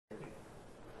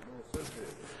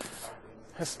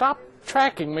has stopped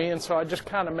tracking me, and so I just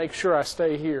kind of make sure I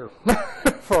stay here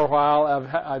for a while.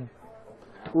 I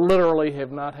literally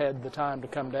have not had the time to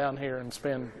come down here and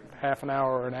spend half an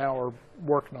hour or an hour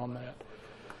working on that.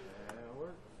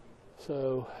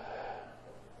 So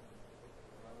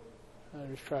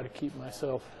I just try to keep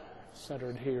myself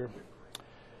centered here.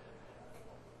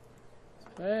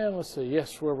 And let's see,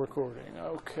 yes, we're recording.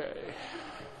 Okay.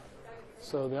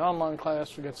 So the online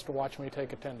class gets to watch me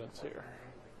take attendance here.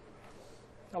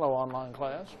 Hello, online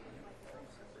class.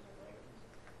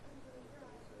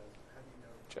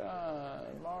 John,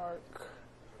 Mark,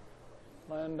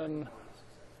 Landon,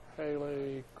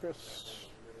 Haley, Chris,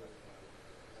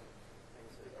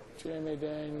 Jamie,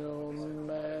 Daniel,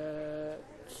 Matt,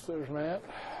 there's Matt,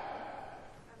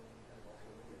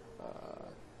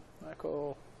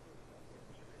 Michael,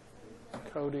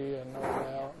 Cody, I know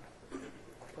about,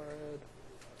 Brad,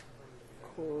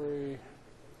 Corey,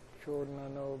 Jordan, I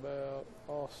know about,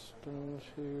 Austin's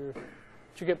here.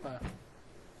 Did you get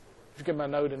my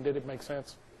note, and did it make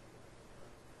sense?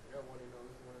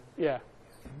 Yeah,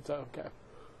 it's okay.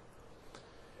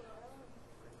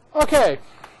 Okay.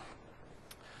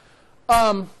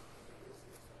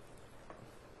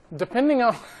 Depending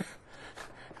on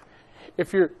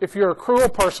if you're a cruel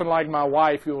person like my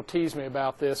wife, you will tease me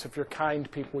about this. If you're kind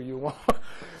people, you won't.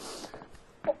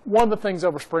 One of the things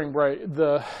over spring break,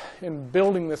 in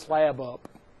building this lab up,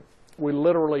 we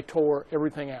literally tore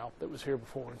everything out that was here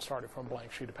before and started from a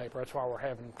blank sheet of paper. That's why we're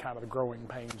having kind of the growing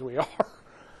pains we are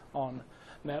on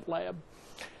NetLab.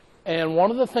 And one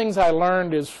of the things I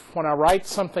learned is when I write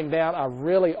something down, I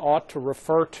really ought to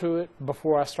refer to it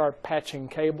before I start patching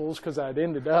cables, because I'd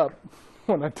ended up,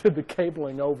 when I did the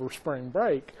cabling over spring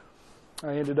break,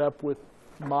 I ended up with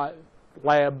my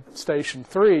Lab Station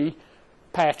 3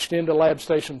 patched into Lab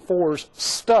Station 4's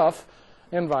stuff,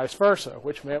 and vice versa,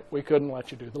 which meant we couldn't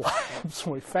let you do the lab.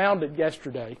 So we found it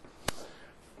yesterday,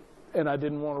 and I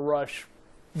didn't want to rush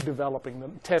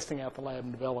testing out the lab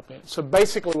and developing it. So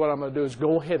basically what I'm going to do is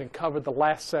go ahead and cover the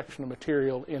last section of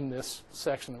material in this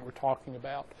section that we're talking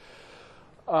about.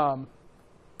 And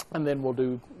then we'll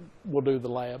do the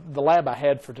lab. The lab I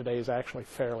had for today is actually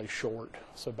fairly short.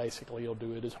 So basically you'll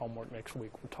do it as homework next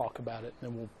week. We'll talk about it,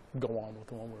 and then we'll go on with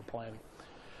the one we're planning.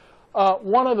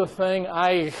 One other thing,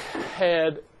 I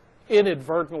had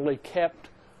inadvertently kept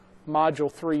Module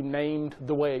 3 named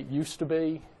the way it used to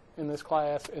be in this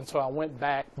class, and so I went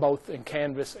back both in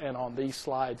Canvas and on these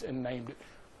slides and named it.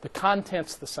 The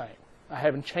content's the same. I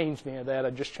haven't changed any of that. I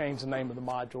just changed the name of the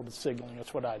module to signaling.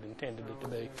 That's what I'd intended it to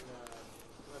be.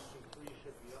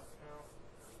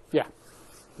 Yeah,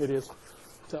 it is.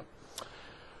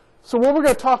 So what we're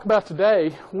going to talk about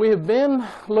today, we have been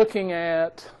looking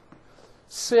at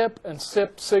SIP and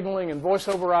SIP signaling and voice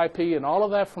over IP and all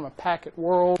of that from a packet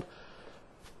world.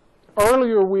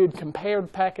 Earlier we had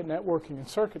compared packet networking and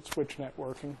circuit switch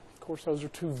networking. Of course, those are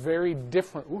two very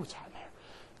different, ooh, it's hot in there,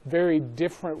 very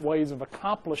different ways of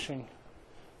accomplishing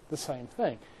the same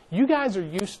thing. You guys are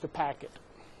used to packet.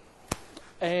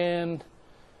 And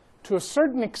to a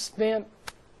certain extent,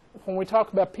 when we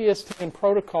talk about PSTN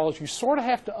protocols, you sort of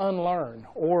have to unlearn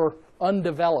or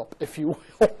undevelop, if you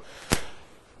will.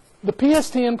 The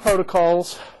PSTN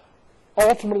protocols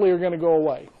ultimately are going to go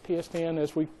away. PSTN,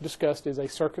 as we discussed, is a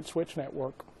circuit switch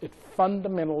network. It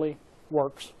fundamentally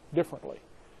works differently.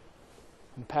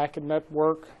 In packet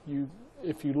network,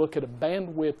 if you look at a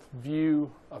bandwidth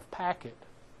view of packet,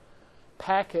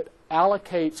 packet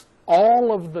allocates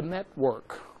all of the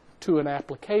network to an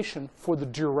application for the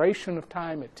duration of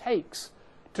time it takes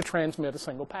to transmit a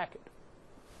single packet.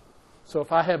 So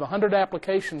if I have 100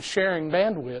 applications sharing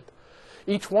bandwidth,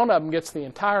 each one of them gets the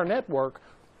entire network,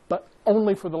 but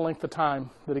only for the length of time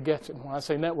that it gets it. And when I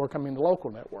say network, I mean the local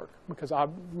network, because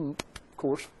of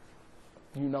course,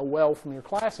 you know well from your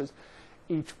classes,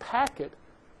 each packet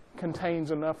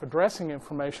contains enough addressing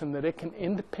information that it can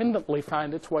independently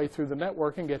find its way through the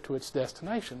network and get to its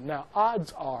destination. Now,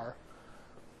 odds are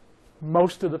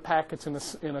most of the packets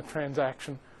in a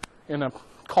transaction, in a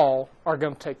call, are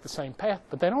going to take the same path,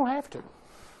 but they don't have to.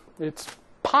 It's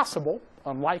possible,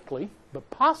 unlikely, but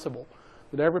possible,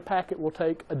 that every packet will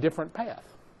take a different path.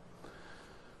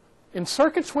 In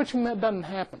circuit switching, that doesn't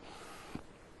happen.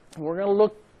 We're going to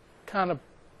look kind of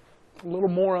a little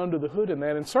more under the hood in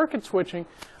that. In circuit switching,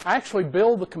 I actually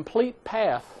build the complete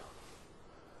path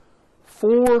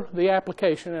for the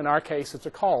application. In our case, it's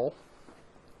a call.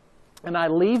 And I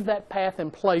leave that path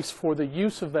in place for the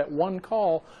use of that one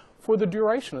call for the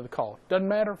duration of the call. Doesn't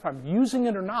matter if I'm using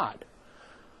it or not.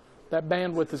 That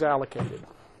bandwidth is allocated.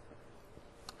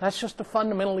 That's just a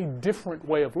fundamentally different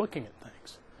way of looking at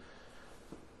things.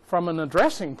 from an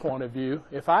addressing point of view,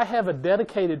 if I have a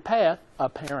dedicated path,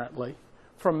 apparently,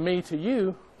 from me to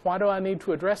you, why do I need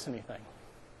to address anything?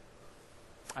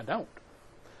 I don't.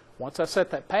 Once I set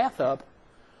that path up,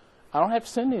 I don't have to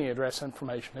send any address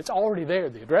information. It's already there.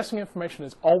 The addressing information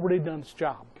has already done its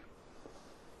job.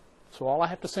 So all I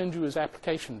have to send you is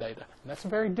application data. And that's a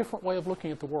very different way of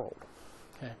looking at the world.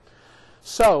 Okay.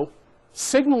 So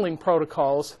signaling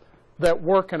protocols that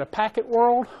work in a packet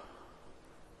world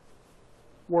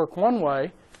work one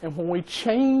way, and when we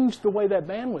change the way that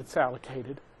bandwidth's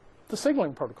allocated, the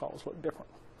signaling protocols look different.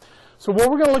 So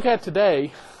what we're going to look at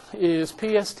today is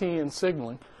PSTN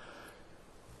signaling.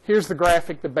 Here's the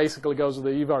graphic that basically goes with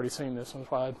it. You've already seen this, that's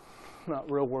why I'm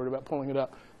not real worried about pulling it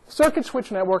up. Circuit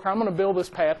switch network, I'm going to build this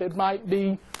path. It might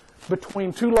be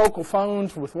between two local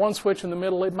phones with one switch in the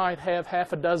middle. It might have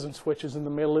half a dozen switches in the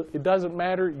middle. It doesn't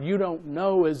matter. You don't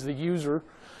know as the user.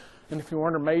 And if you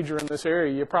weren't a major in this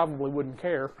area, you probably wouldn't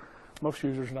care. Most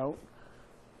users don't.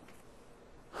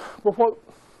 But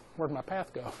where'd my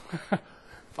path go?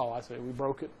 Oh, I see. We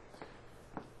broke it.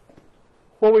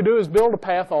 What we do is build a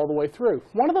path all the way through.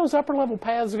 One of those upper level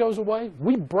paths goes away,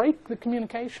 we break the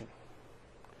communication.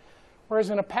 Whereas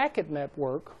in a packet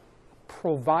network,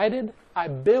 provided I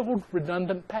build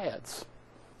redundant paths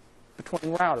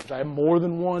between routers, I have more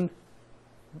than one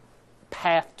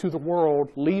path to the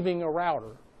world leaving a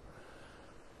router,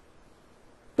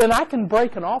 then I can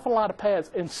break an awful lot of paths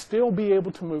and still be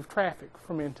able to move traffic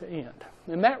from end to end.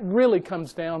 And that really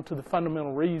comes down to the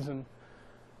fundamental reason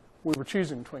we were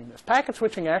choosing between this. Packet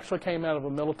switching actually came out of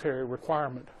a military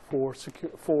requirement for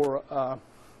I've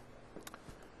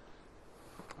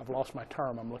lost my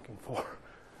term I'm looking for,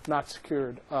 not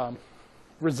secured,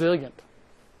 resilient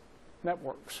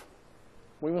networks.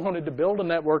 We wanted to build a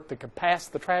network that could pass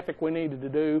the traffic we needed to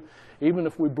do, even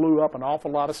if we blew up an awful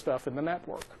lot of stuff in the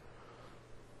network.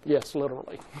 Yes,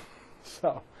 literally.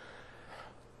 So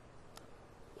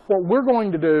what we're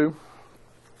going to do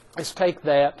is take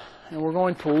that and we're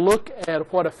going to look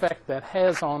at what effect that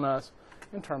has on us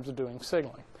in terms of doing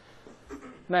signaling.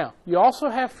 Now, you also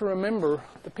have to remember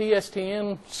the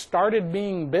PSTN started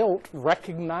being built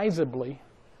recognizably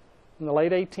in the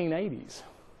late 1880s.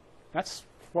 That's,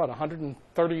 what,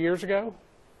 130 years ago?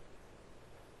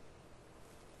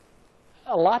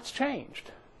 A lot's changed.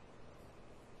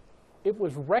 It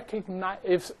was recognized,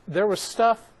 if there was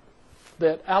stuff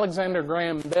that Alexander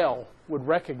Graham Bell would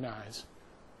recognize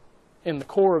in the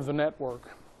core of the network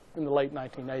in the late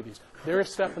 1980s. There is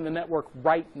stuff in the network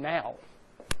right now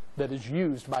that is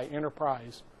used by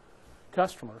enterprise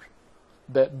customers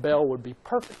that Bell would be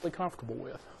perfectly comfortable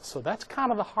with. So that's kind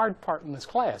of the hard part in this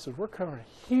class, is we're covering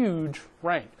a huge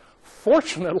range.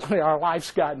 Fortunately, our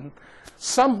life's gotten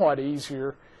somewhat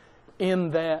easier in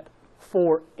that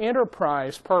for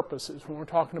enterprise purposes, when we're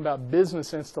talking about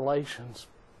business installations,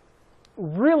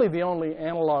 really the only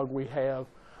analog we have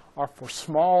are for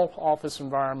small office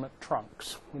environment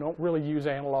trunks. We don't really use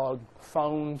analog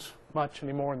phones much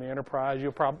anymore in the enterprise.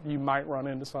 You might run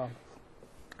into some.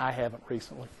 I haven't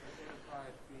recently.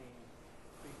 Enterprise being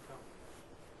big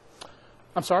company.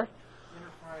 I'm sorry?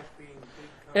 Enterprise being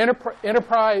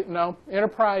big company.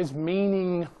 Enterprise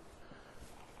meaning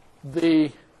the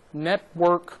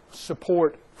network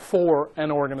support for an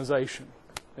organization.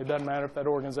 It doesn't matter if that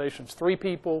organization's 3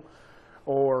 people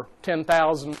or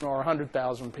 10,000 or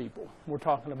 100,000 people. We're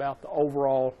talking about the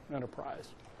overall enterprise.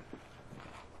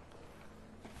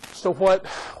 So what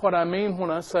I mean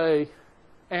when I say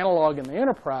analog in the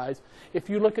enterprise, if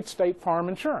you look at State Farm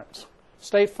Insurance,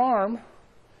 State Farm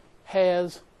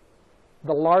has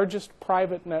the largest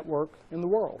private network in the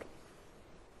world.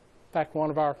 In fact, one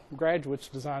of our graduates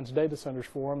designs data centers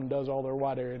for them and does all their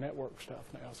wide area network stuff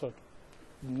now. So it's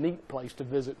a neat place to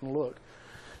visit and look.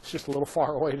 It's just a little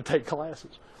far away to take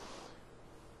classes.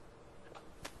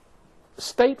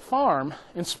 State Farm,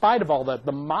 in spite of all that,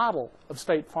 the model of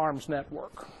State Farm's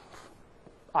network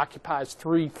occupies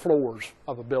 3 floors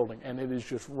of a building, and it is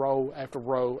just row after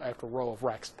row after row of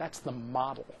racks. That's the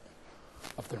model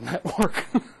of their network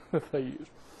that they use.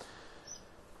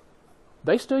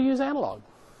 They still use analog.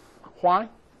 Why?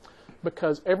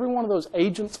 Because every one of those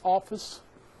agents' office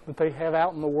that they have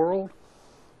out in the world,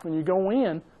 when you go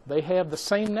in, they have the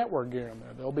same network gear in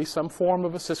there. There'll be some form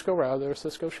of a Cisco router. They're a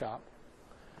Cisco shop.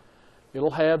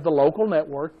 It'll have the local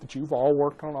network that you've all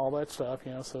worked on, all that stuff,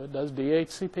 you know, so it does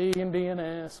DHCP and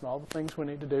DNS and all the things we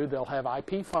need to do. They'll have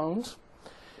IP phones.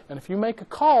 And if you make a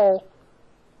call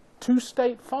to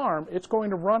State Farm, it's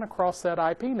going to run across that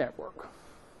IP network.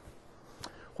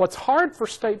 What's hard for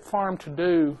State Farm to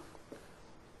do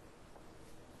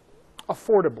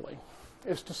affordably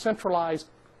is to centralize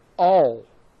all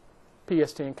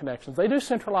PSTN connections. They do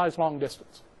centralize long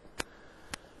distance.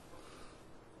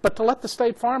 But to let the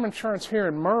State Farm Insurance here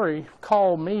in Murray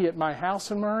call me at my house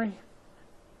in Murray,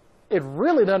 it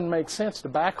really doesn't make sense to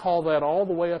backhaul that all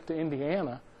the way up to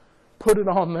Indiana, put it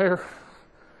on their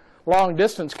long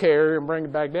distance carrier and bring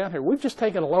it back down here. We've just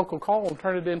taken a local call and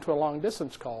turned it into a long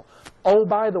distance call. Oh,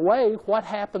 by the way, what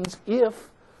happens if,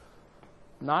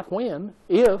 not when,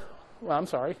 if, well, I'm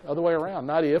sorry, other way around,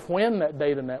 not if, when that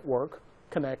data network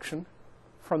connection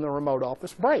from the remote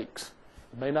office breaks?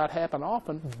 It may not happen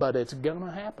often, but it's going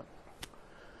to happen.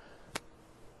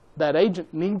 That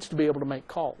agent needs to be able to make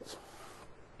calls.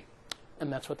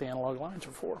 And that's what the analog lines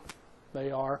are for.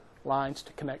 They are lines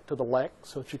to connect to the LEC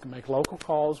so that you can make local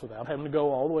calls without having to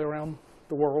go all the way around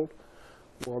the world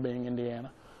being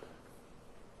Indiana,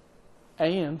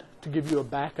 and to give you a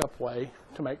backup way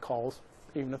to make calls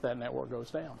even if that network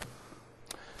goes down.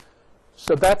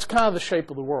 So that's kind of the shape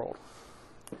of the world.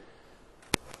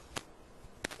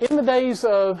 In the days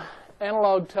of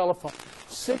analog telephone,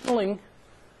 signaling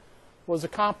was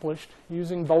accomplished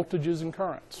using voltages and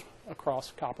currents across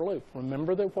a copper loop.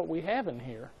 Remember that what we have in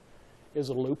here is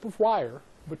a loop of wire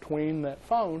between that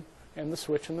phone and the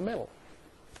switch in the middle.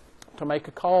 To make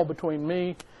a call between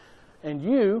me and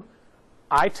you,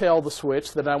 I tell the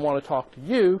switch that I want to talk to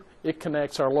you. It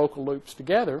connects our local loops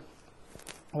together.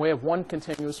 We have one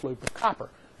continuous loop of copper.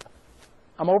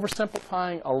 I'm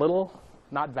oversimplifying a little,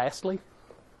 not vastly.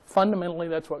 Fundamentally,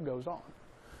 that's what goes on.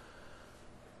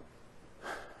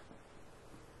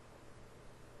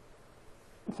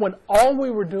 When all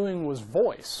we were doing was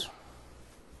voice,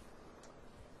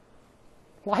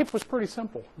 life was pretty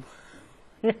simple.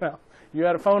 You know, you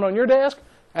had a phone on your desk,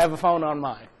 I have a phone on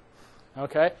mine.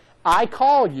 Okay? I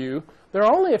call you. There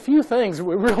are only a few things that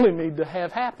we really need to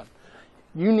have happen.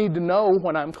 You need to know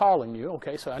when I'm calling you.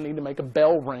 Okay, so I need to make a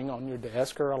bell ring on your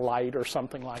desk or a light or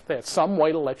something like that. Some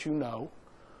way to let you know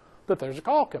that there's a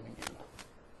call coming in.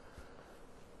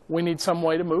 We need some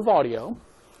way to move audio.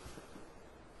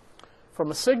 From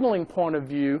a signaling point of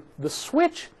view, the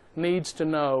switch needs to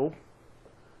know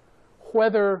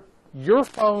whether your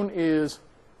phone is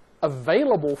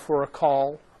available for a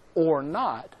call or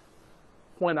not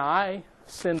when I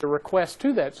send a request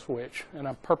to that switch, and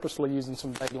I'm purposely using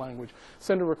some vague language,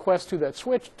 send a request to that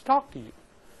switch to talk to you.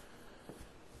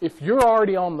 If you're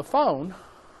already on the phone,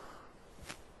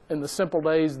 in the simple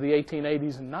days of the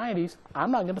 1880s and 90s,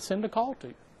 I'm not going to send a call to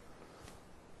you.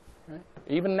 Right?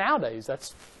 Even nowadays,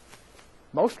 that's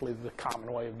mostly the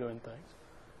common way of doing things.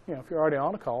 You know, if you're already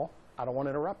on a call, I don't want to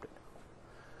interrupt it.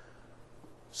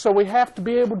 So we have to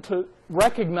be able to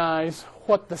recognize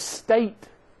what the state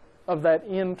of that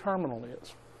end terminal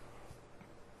is.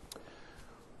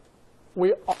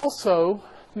 We also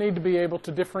need to be able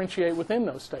to differentiate within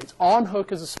those states. On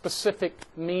hook is a specific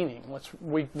meaning.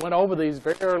 We went over these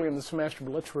very early in the semester,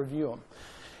 but let's review them.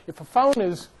 If a phone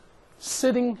is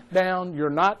sitting down, you're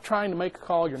not trying to make a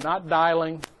call, you're not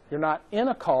dialing, you're not in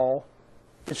a call,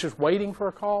 it's just waiting for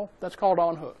a call, that's called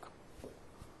on hook.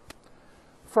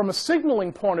 From a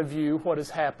signaling point of view, what has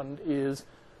happened is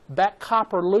that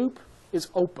copper loop is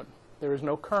open. There is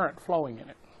no current flowing in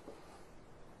it.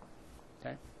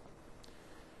 Okay?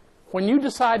 When you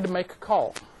decide to make a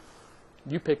call,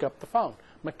 you pick up the phone.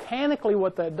 Mechanically,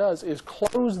 what that does is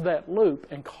close that loop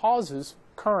and causes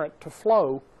current to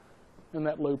flow in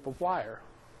that loop of wire.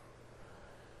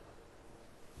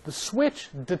 The switch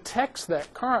detects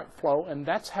that current flow, and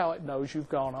that's how it knows you've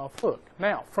gone off hook.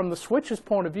 Now, from the switch's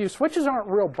point of view, switches aren't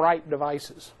real bright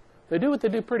devices. They do what they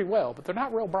do pretty well, but they're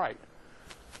not real bright.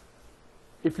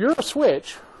 If you're a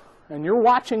switch and you're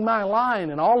watching my line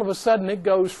and all of a sudden it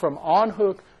goes from on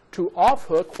hook to off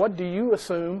hook, what do you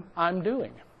assume I'm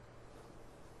doing?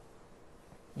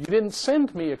 You didn't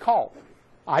send me a call.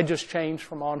 I just changed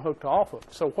from on hook to off hook.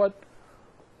 So what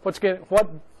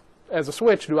as a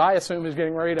switch do I assume is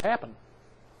getting ready to happen?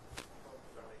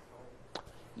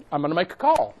 I'm going to make a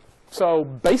call. So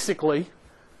basically,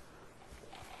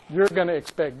 you're going to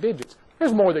expect digits.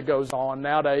 There's more that goes on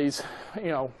nowadays. You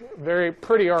know,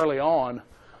 pretty early on,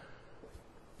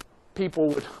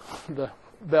 the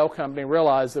Bell company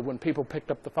realized that when people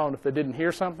picked up the phone, if they didn't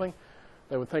hear something,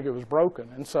 they would think it was broken.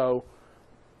 And so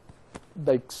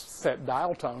they set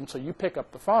dial tone. So you pick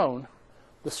up the phone,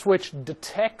 the switch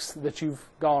detects that you've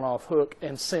gone off hook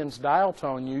and sends dial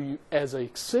tone you as a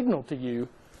signal to you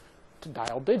to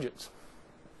dial digits.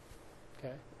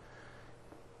 Okay.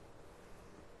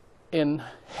 In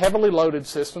heavily loaded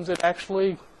systems, it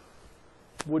actually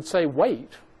would say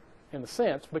wait, in a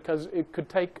sense, because it could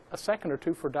take a second or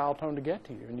two for dial tone to get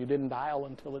to you, and you didn't dial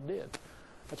until it did.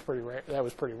 That's pretty rare. That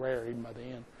was pretty rare even by the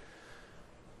end.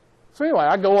 So anyway,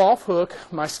 I go off hook.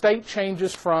 My state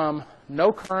changes from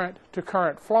no current to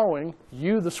current flowing.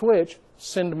 You, the switch,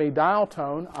 send me dial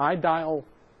tone. I dial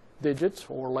digits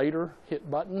or later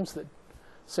hit buttons that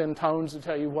send tones to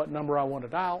tell you what number I want to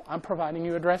dial. I'm providing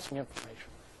you addressing information.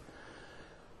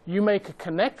 You make a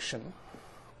connection.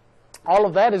 All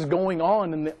of that is going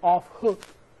on in the off-hook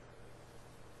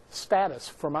status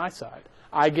from my side.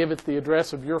 I give it the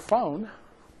address of your phone,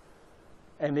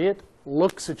 and it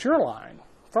looks at your line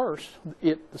first.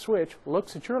 The switch,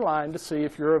 looks at your line to see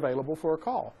if you're available for a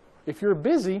call. If you're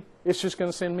busy, it's just going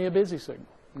to send me a busy signal.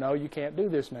 No, you can't do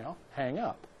this now. Hang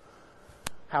up.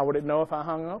 How would it know if I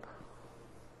hung up?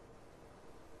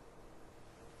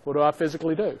 What do I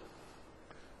physically do?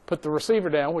 Put the receiver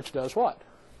down, which does what?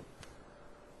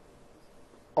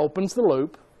 Opens the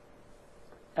loop,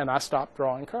 and I stop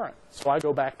drawing current. So I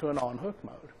go back to an on-hook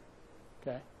mode.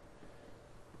 Okay.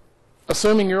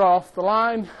 Assuming you're off the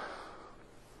line,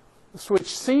 the switch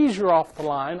sees you're off the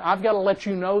line. I've got to let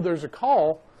you know there's a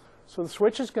call. So the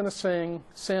switch is going to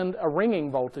send a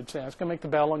ringing voltage sound. It's going to make the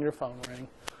bell on your phone ring.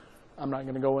 I'm not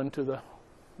going to go into the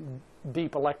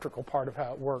deep electrical part of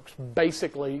how it works.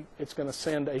 Basically, it's going to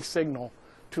send a signal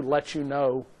to let you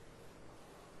know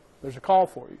there's a call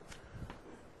for you.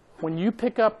 When you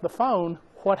pick up the phone,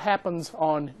 what happens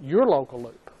on your local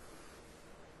loop?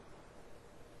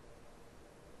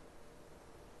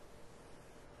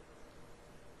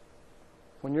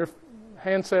 When your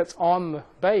handset's on the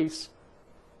base,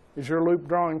 is your loop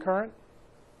drawing current?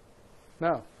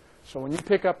 No. So when you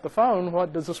pick up the phone,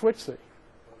 what does the switch see?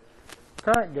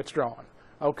 Current gets drawn.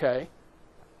 Okay.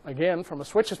 Again, from a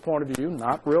switch's point of view,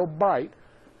 not real bright.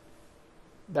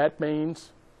 That means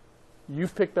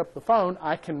you've picked up the phone.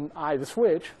 I, the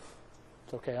switch,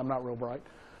 it's okay, I'm not real bright,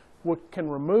 can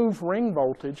remove ring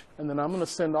voltage, and then I'm going to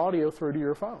send audio through to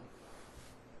your phone.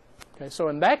 Okay, so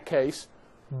in that case,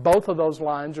 both of those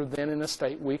lines are then in a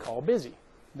state we call busy.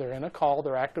 They're in a call.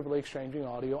 They're actively exchanging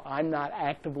audio. I'm not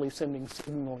actively sending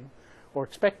signaling or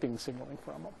expecting signaling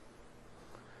from them.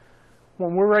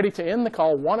 When we're ready to end the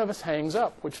call, one of us hangs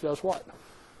up, which does what?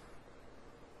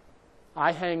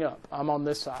 I hang up. I'm on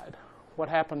this side. What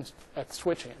happens at the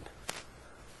switch end?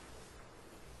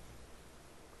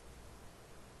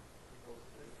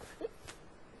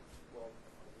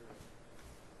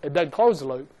 It doesn't close the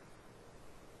loop.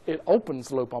 It opens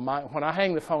the loop on my. When I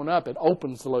hang the phone up, it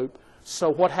opens the loop. So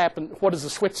what happened? What does the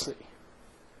switch see?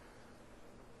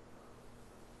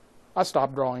 I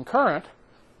stopped drawing current.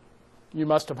 You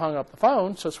must have hung up the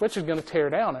phone, so the switch is going to tear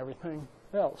down everything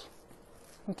else.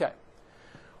 Okay.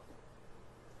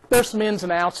 There's some ins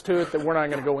and outs to it that we're not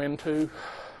going to go into.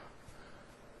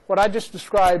 What I just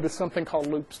described is something called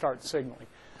loop start signaling.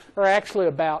 There are actually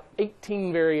about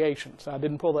 18 variations. I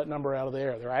didn't pull that number out of the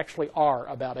air. There actually are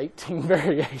about 18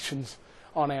 variations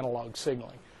on analog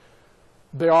signaling.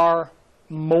 There are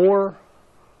more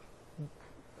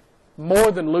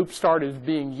than loop start is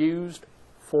being used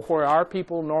for where our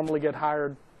people normally get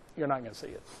hired. You're not going to see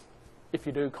it. If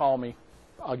you do, call me.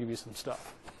 I'll give you some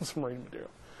stuff, some reading material.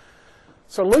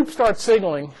 So loop start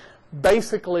signaling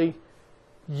basically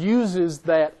uses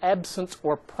that absence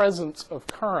or presence of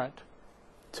current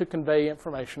to convey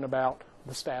information about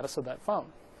the status of that phone.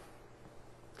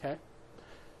 Okay?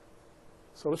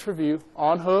 So let's review.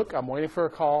 On hook, I'm waiting for a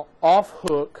call. Off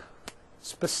hook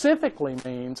specifically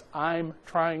means I'm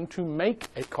trying to make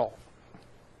a call.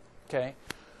 Okay?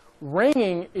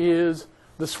 Ringing is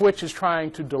the switch is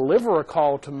trying to deliver a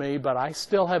call to me, but I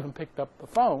still haven't picked up the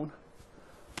phone.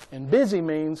 And busy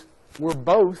means we're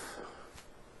both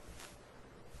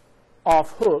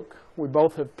off hook. We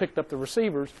both have picked up the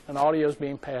receivers, and audio is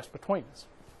being passed between us.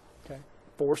 Okay?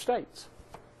 4 states.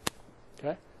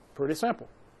 Okay? Pretty simple.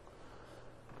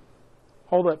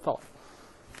 Hold that thought.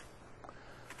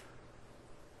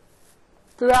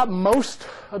 Throughout most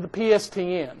of the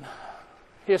PSTN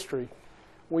history,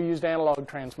 we used analog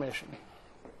transmission.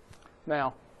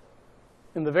 Now,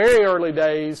 in the very early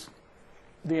days,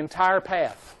 the entire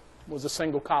path was a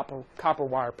single copper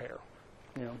wire pair.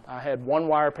 You know, I had one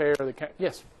wire pair that can,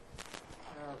 yes?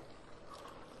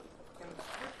 Can the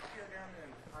switch tear down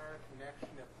an entire connection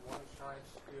if one side's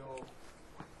still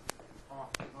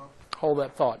off the hook? Hold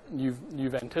that thought.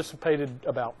 You've anticipated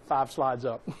about 5 slides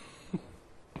up.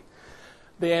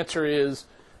 The answer is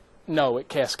no, it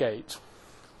cascades.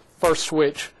 First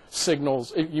switch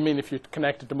signals, you mean if you're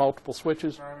connected to multiple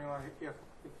switches? I mean, like if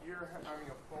you're having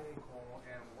a phone call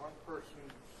and one person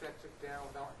sets it down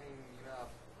without hanging it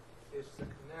up, is the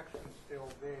connection still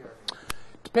there?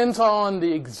 Depends on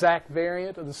the exact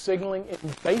variant of the signaling. In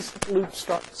basic loop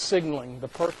start signaling, the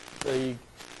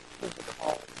of the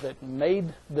call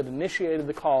that initiated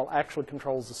the call actually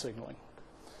controls the signaling.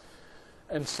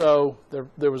 And so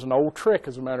there was an old trick,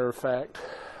 as a matter of fact,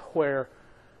 where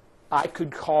I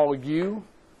could call you,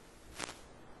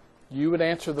 you would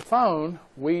answer the phone,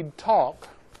 we'd talk,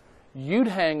 you'd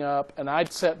hang up, and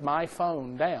I'd set my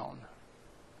phone down.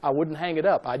 I wouldn't hang it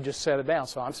up, I'd just set it down.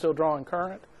 So I'm still drawing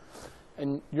current,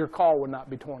 and your call would not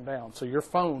be torn down. So your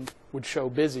phone would show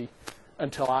busy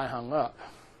until I hung up.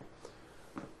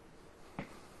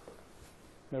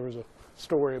 There was a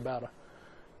story about a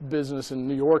business in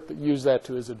New York that used that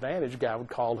to his advantage. A guy would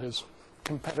call his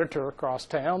competitor across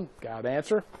town, guy would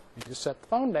answer, you just set the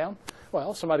phone down.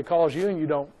 Well, somebody calls you and you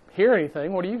don't hear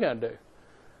anything, what are you going to do?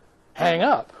 Hang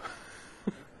up.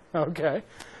 Okay.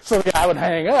 So the guy would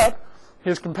hang up,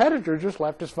 his competitor just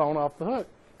left his phone off the hook.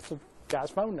 So the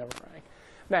guy's phone never rang.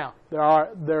 Now,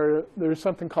 there's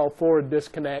something called forward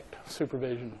disconnect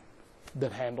supervision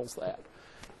that handles that.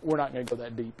 We're not going to go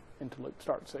that deep into loop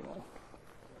start signaling.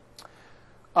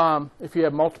 If you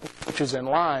have multiple switches in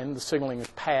line, the signaling is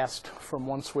passed from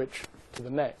one switch to the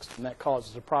next, and that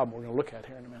causes a problem we're going to look at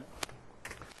here in a minute.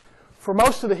 For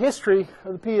most of the history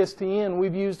of the PSTN,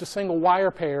 we've used a single wire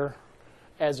pair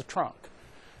as a trunk.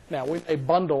 Now, we may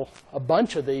bundle a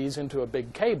bunch of these into a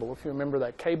big cable. If you remember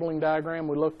that cabling diagram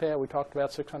we looked at, we talked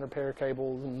about 600 pair of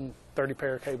cables and 30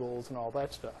 pair of cables and all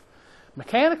that stuff.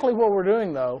 Mechanically, what we're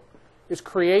doing, though, is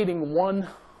creating one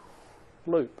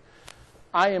loop.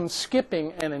 I am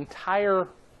skipping an entire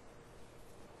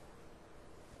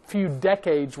few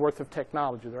decades worth of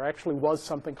technology. There actually was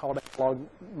something called analog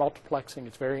multiplexing.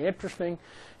 It's very interesting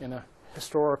in a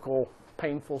historical,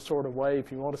 painful sort of way. If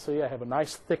you want to see, I have a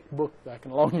nice thick book that I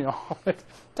can loan you all. It's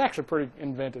actually pretty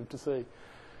inventive to see.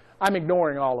 I'm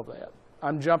ignoring all of that.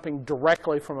 I'm jumping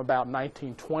directly from about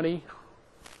 1920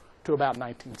 to about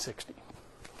 1960.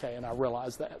 Okay, and I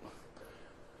realize that.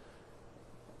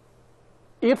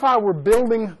 If I were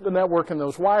building the network in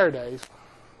those wire days,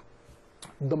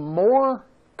 the more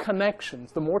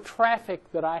connections, the more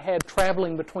traffic that I had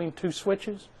traveling between two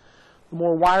switches, the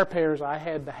more wire pairs I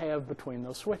had to have between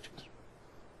those switches.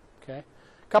 Okay?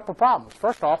 A couple of problems.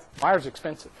 First off, wire's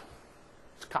expensive.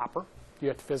 It's copper. You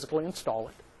have to physically install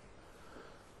it.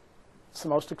 It's the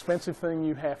most expensive thing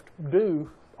you have to do,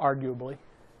 arguably,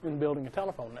 in building a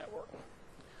telephone network.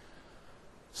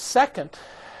 Second,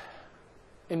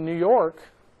 in New York,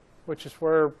 which is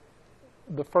where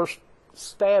the first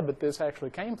stab at this actually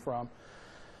came from,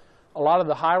 a lot of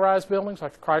the high-rise buildings,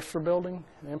 like the Chrysler Building,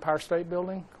 the Empire State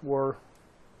Building,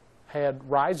 had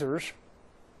risers,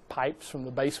 pipes from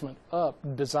the basement up,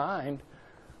 designed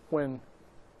when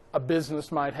a business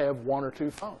might have one or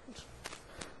two phones.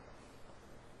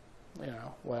 You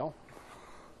know, well,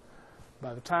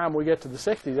 by the time we get to the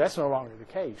 60s, that's no longer the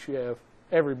case. You have,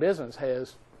 every business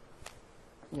has,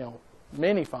 you know,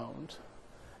 many phones,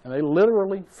 and they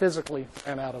literally, physically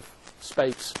ran out of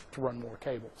space to run more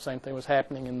cable. Same thing was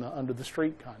happening in the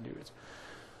under-the-street conduits.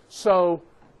 So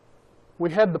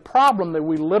we had the problem that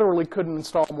we literally couldn't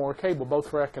install more cable, both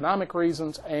for economic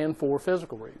reasons and for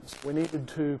physical reasons. We needed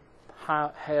to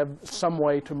have some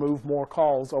way to move more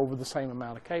calls over the same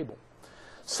amount of cable.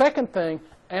 Second thing,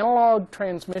 analog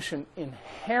transmission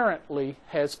inherently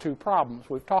has two problems.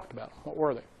 We've talked about them. What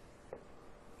were they?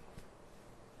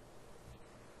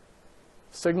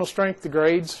 Signal strength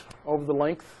degrades over the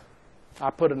length. I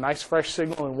put a nice fresh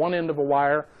signal in one end of a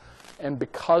wire, and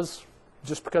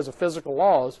just because of physical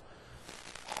laws,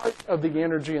 part of the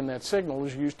energy in that signal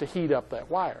is used to heat up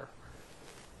that wire.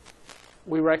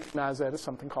 We recognize that as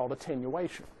something called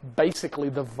attenuation. Basically,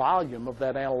 the volume of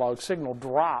that analog signal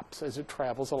drops as it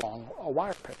travels along a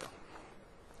wire pair.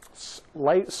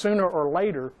 Sooner or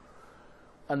later,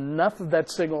 enough of that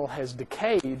signal has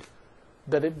decayed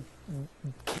that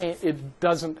it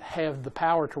doesn't have the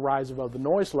power to rise above the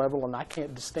noise level, and I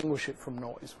can't distinguish it from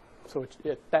noise. So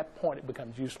at that point, it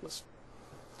becomes useless.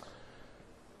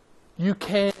 You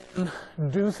can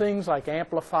do things like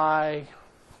amplify,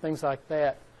 things like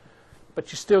that,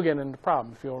 but you still get into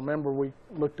problems. If you'll remember, we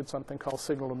looked at something called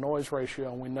signal-to-noise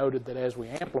ratio, and we noted that as we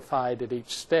amplified at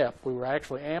each step, we were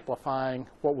actually amplifying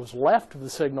what was left of the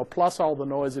signal plus all the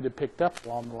noise it had picked up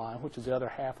along the line, which is the other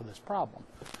half of this problem.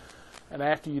 And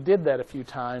after you did that a few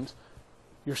times,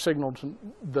 your signal to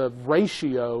the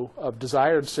ratio of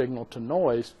desired signal to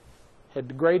noise had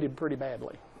degraded pretty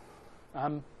badly.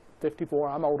 I'm 54.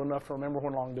 I'm old enough to remember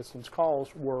when long-distance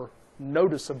calls were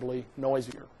noticeably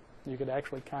noisier. You could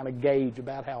actually kind of gauge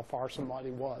about how far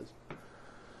somebody was.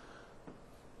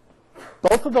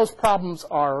 Both of those problems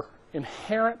are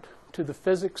inherent to the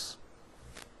physics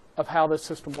of how this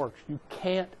system works. You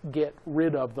can't get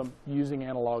rid of them using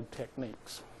analog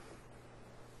techniques.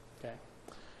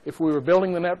 If we were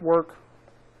building the network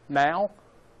now,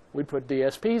 we'd put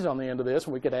DSPs on the end of this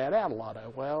and we could add out a lot of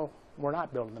it. Well, we're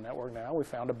not building the network now. We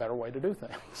found a better way to do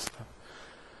things.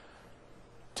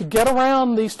 To get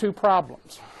around these two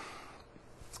problems,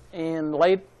 in the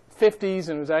late 50s,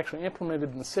 and it was actually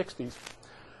implemented in the 60s,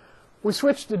 we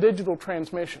switched to digital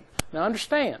transmission. Now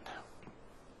understand,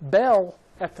 Bell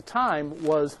at the time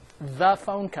was the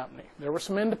phone company. There were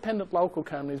some independent local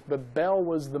companies, but Bell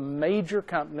was the major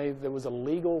company that was a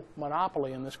legal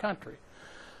monopoly in this country.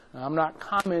 Now, I'm not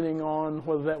commenting on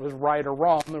whether that was right or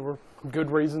wrong. There were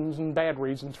good reasons and bad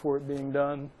reasons for it being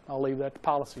done. I'll leave that to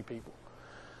policy people.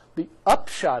 The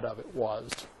upshot of it was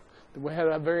that we had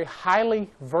a very highly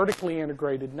vertically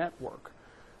integrated network.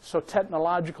 So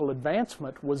technological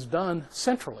advancement was done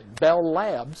centrally. Bell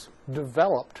Labs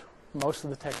developed most of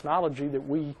the technology that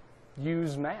we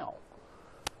use now.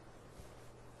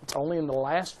 It's only in the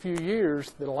last few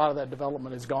years that a lot of that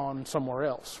development has gone somewhere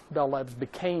else. Bell Labs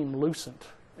became Lucent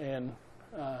in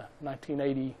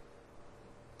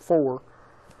 1984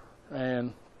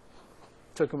 and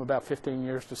took them about 15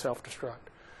 years to self-destruct.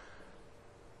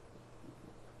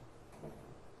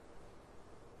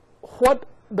 What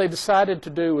they decided to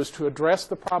do was to address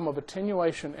the problem of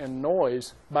attenuation and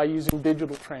noise by using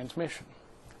digital transmission.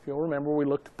 If you'll remember, we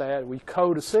looked at that. We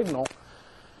code a signal.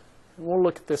 And we'll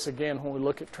look at this again when we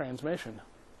look at transmission.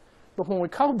 But when we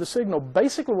code the signal,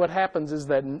 basically what happens is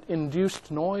that induced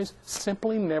noise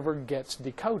simply never gets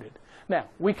decoded. Now,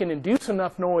 we can induce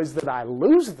enough noise that I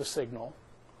lose the signal,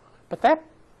 but that,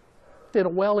 in a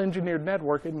well-engineered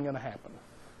network, isn't going to happen,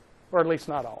 or at least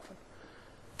not often.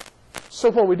 So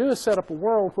what we do is set up a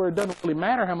world where it doesn't really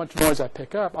matter how much noise I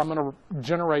pick up. I'm going to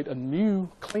generate a new,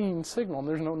 clean signal, and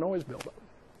there's no noise buildup.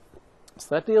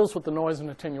 So that deals with the noise and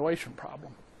attenuation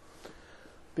problem.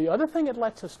 The other thing it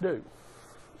lets us do,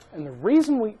 and the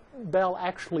reason Bell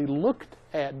actually looked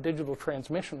at digital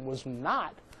transmission was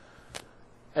not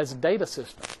as a data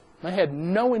system. They had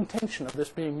no intention of this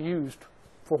being used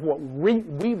for what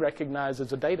we recognize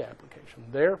as a data application.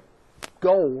 Their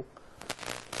goal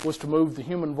was to move the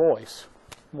human voice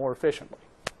more efficiently.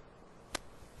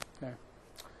 Okay.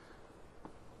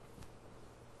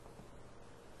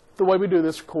 The way we do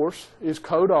this, of course, is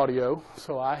code audio.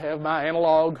 So I have my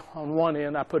analog on one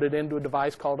end. I put it into a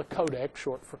device called a codec,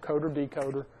 short for coder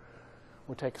decoder.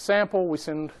 We take a sample. We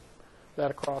send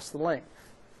that across the link.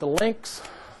 The links,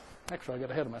 actually, I got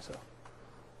ahead of myself.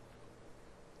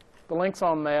 The links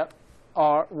on that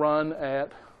run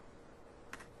at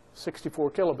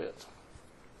 64 kilobits.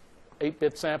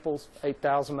 8-bit samples,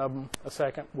 8,000 of them a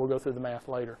second. We'll go through the math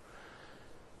later.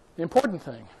 The important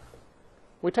thing,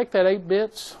 we take that 8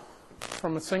 bits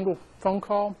from a single phone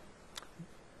call.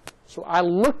 So I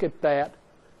look at that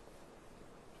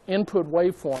input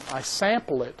waveform. I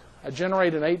sample it. I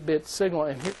generate an 8-bit signal.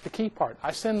 And here's the key part.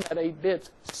 I send that 8 bits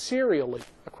serially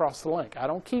across the link. I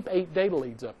don't keep 8 data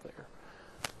leads up there.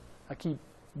 I keep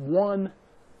a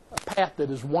path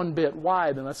that is 1 bit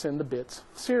wide, and I send the bits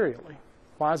serially.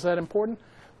 Why is that important?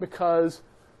 Because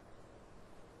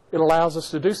it allows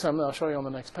us to do something I'll show you on the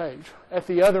next page. At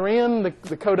the other end,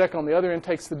 the codec on the other end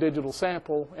takes the digital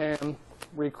sample and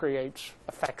recreates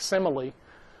a facsimile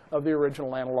of the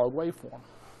original analog waveform.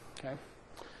 Okay?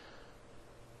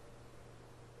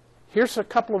 Here's a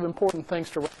couple of important things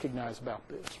to recognize about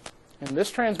this. In this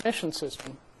transmission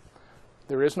system,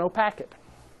 there is no packet.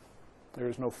 There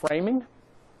is no framing.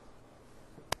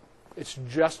 It's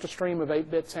just a stream of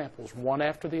 8-bit samples, one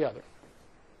after the other.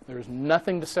 There is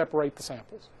nothing to separate the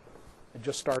samples. It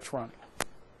just starts running.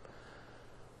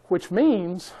 Which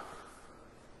means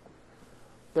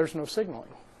there's no signaling.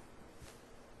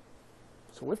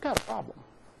 So we've got a problem.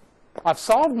 I've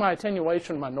solved my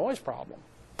attenuation, my noise problem.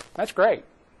 That's great.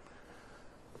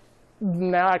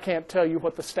 Now I can't tell you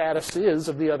what the status is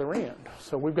of the other end.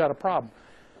 So we've got a problem.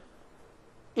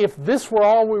 If this were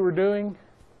all we were doing,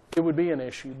 it would be an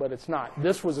issue, but it's not.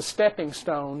 This was a stepping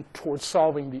stone towards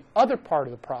solving the other part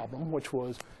of the problem, which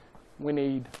was we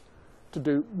need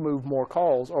to move more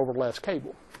calls over less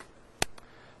cable.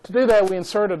 To do that, we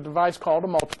insert a device called a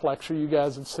multiplexer. You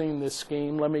guys have seen this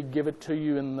scheme. Let me give it to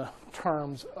you in the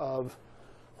terms of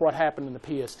what happened in the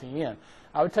PSTN.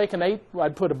 I would take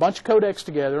I'd put a bunch of codecs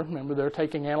together. Remember, they're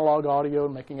taking analog audio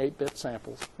and making 8-bit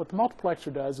samples. What the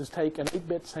multiplexer does is take an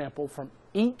 8-bit sample from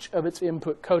each of its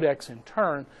input codecs in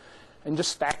turn and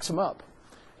just stacks them up.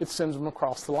 It sends them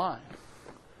across the line.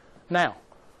 Now,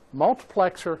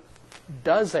 multiplexer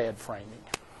does add framing.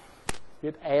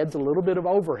 It adds a little bit of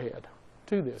overhead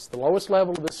to this. The lowest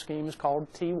level of this scheme is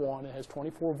called T1. It has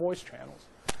 24 voice channels.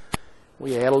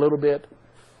 We add a little bit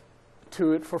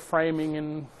to it for framing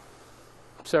and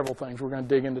several things. We're going to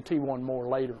dig into T1 more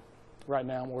later. Right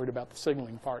now I'm worried about the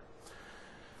signaling part.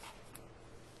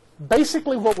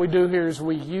 Basically what we do here is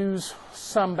we use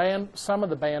some of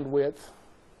the bandwidth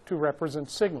to represent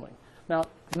signaling. Now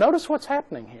notice what's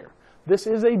happening here. This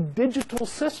is a digital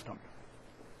system.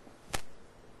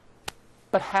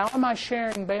 But how am I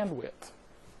sharing bandwidth?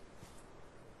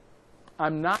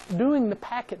 I'm not doing the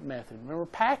packet method. Remember,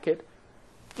 packet,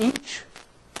 each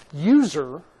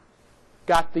user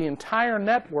got the entire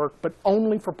network, but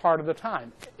only for part of the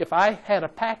time. If I had a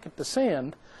packet to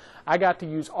send, I got to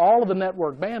use all of the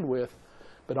network bandwidth,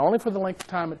 but only for the length of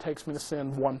time it takes me to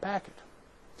send one packet.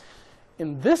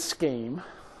 In this scheme,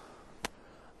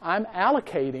 I'm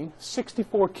allocating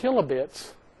 64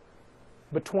 kilobits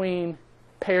between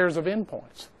pairs of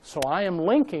endpoints. So I am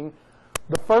linking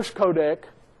the first codec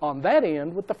on that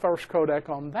end with the first codec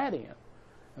on that end.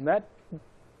 And that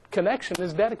connection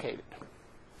is dedicated.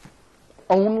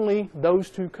 Only those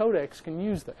two codecs can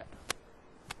use that.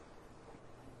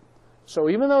 So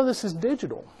even though this is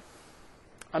digital,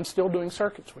 I'm still doing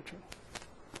circuit switching.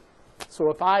 So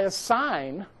if I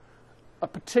assign a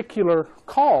particular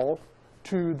call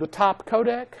to the top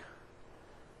codec,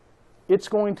 it's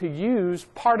going to use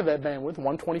part of that bandwidth,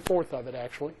 1/24th of it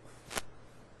actually,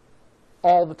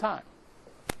 all the time.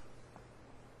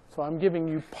 So I'm giving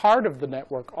you part of the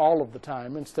network all of the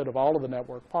time instead of all of the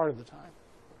network part of the time.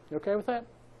 You okay with that?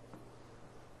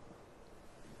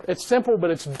 It's simple,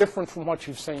 but it's different from what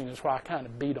you've seen, is why I kind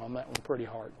of beat on that one pretty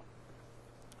hard.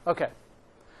 Okay.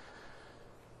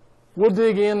 We'll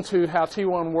dig into how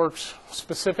T1 works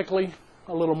specifically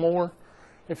a little more.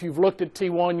 If you've looked at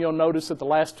T1, you'll notice that the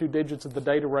last two digits of the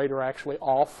data rate are actually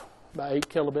off by 8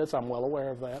 kilobits. I'm well aware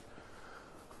of that.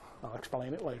 I'll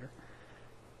explain it later.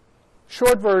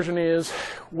 Short version is,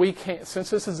 we can't, since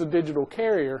this is a digital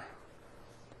carrier,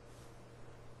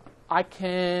 I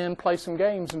can play some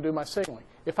games and do my signaling.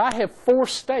 If I have 4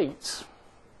 states,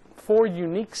 4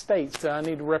 unique states that I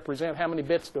need to represent, how many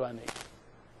bits do I need?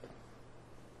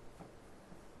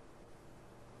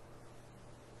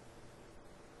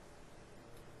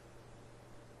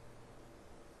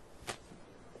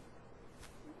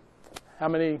 How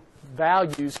many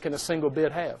values can a single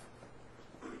bit have?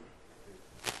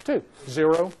 2,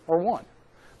 0 or 1.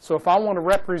 So if I want to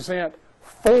represent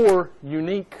 4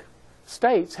 unique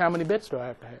states, how many bits do I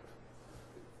have to have?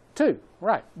 2,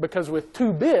 right. Because with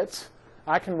 2 bits,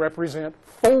 I can represent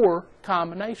 4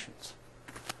 combinations.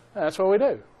 That's what we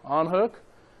do. On hook,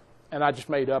 and I just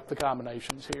made up the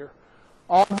combinations here.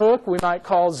 On hook, we might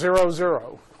call 0,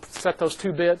 0. Set those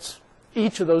 2 bits.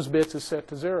 Each of those bits is set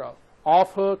to 0.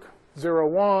 Off hook, 0,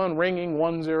 1, ringing,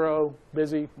 1, 0,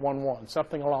 busy, 1, 1,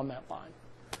 something along that line.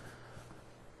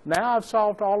 Now I've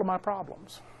solved all of my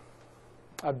problems.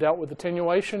 I've dealt with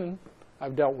attenuation.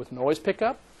 I've dealt with noise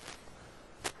pickup.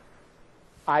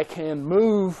 I can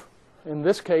move, in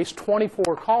this case,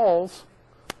 24 calls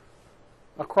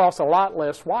across a lot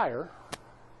less wire,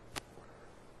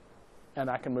 and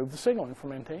I can move the signaling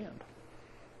from end to end.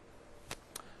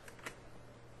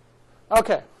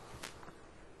 Okay.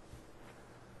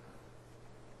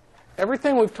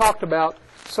 Everything we've talked about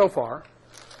so far,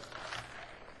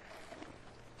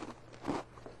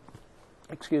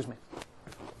 excuse me,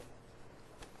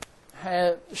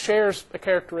 shares a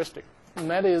characteristic, and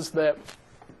that is that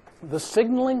the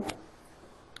signaling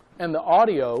and the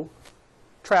audio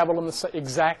travel in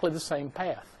exactly the same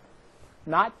path.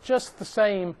 Not just the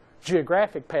same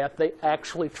geographic path, they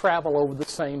actually travel over the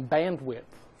same bandwidth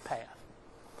path.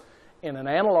 In an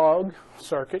analog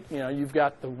circuit, you know, you've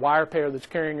got the wire pair that's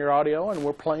carrying your audio, and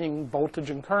we're playing voltage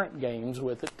and current games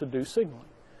with it to do signaling.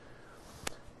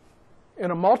 In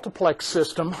a multiplex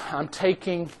system, I'm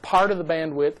taking part of the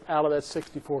bandwidth out of that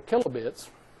 64 kilobits.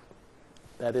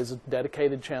 That is a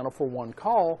dedicated channel for one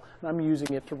call, and I'm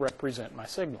using it to represent my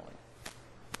signaling.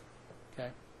 Okay.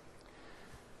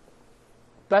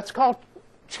 That's called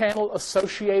channel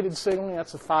associated signaling.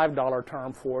 That's a $5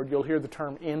 term for it. You'll hear the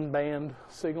term in-band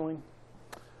signaling.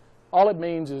 All it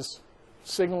means is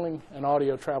signaling and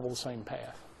audio travel the same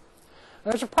path.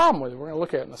 And there's a problem with it. We're going to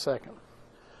look at it in a second.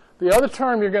 The other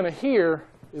term you're going to hear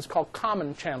is called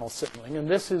common channel signaling, and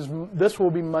this will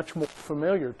be much more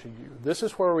familiar to you. This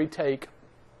is where we take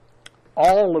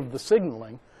all of the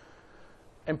signaling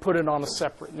and put it on a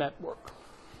separate network.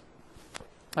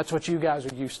 That's what you guys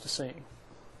are used to seeing.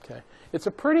 Okay. It's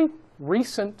a pretty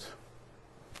recent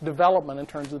development in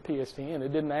terms of the PSTN.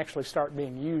 It didn't actually start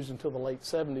being used until the late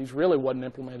 70s. Really wasn't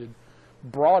implemented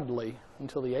broadly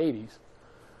until the 80s.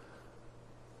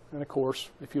 And of course,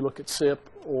 if you look at SIP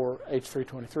or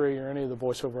H323 or any of the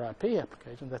voice over IP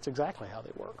applications, that's exactly how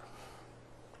they work.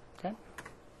 Okay?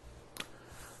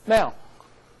 Now,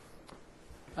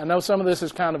 I know some of this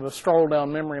is kind of a stroll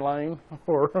down memory lane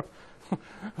or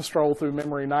a stroll through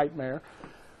memory nightmare.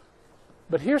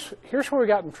 But here's where we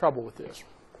got in trouble with this.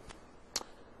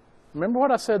 Remember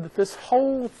what I said, that this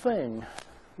whole thing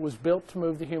was built to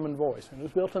move the human voice. And it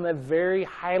was built in that very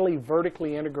highly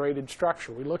vertically integrated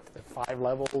structure. We looked at the 5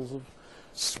 levels of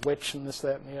switch and this,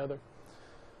 that, and the other.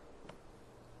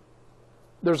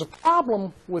 There's a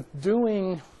problem with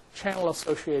doing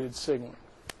channel-associated signaling.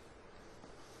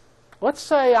 Let's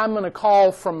say I'm going to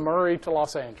call from Murray to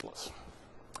Los Angeles.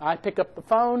 I pick up the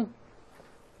phone,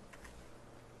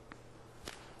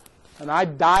 and I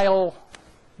dial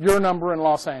your number in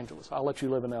Los Angeles. I'll let you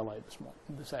live in LA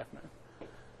this afternoon.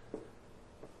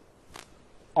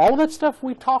 All of that stuff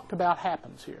we talked about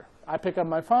happens here. I pick up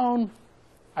my phone,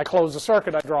 I close the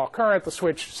circuit, I draw a current, the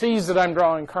switch sees that I'm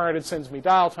drawing current, it sends me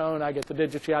dial tone, I get the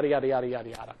digits, yada, yada, yada, yada,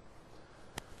 yada.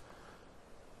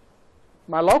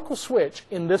 My local switch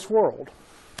in this world,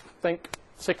 think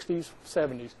 60s,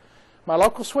 70s, my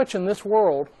local switch in this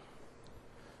world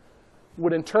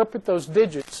would interpret those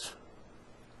digits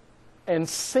and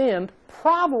send,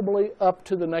 probably up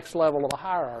to the next level of the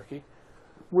hierarchy,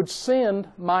 would send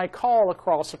my call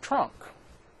across a trunk.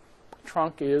 A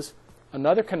trunk is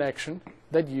another connection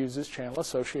that uses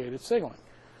channel-associated signaling.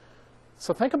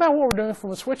 So think about what we're doing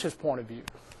from the switch's point of view.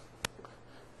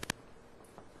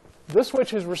 This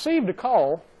switch has received a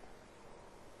call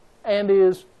and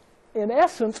is, in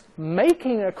essence,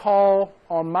 making a call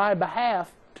on my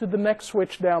behalf to the next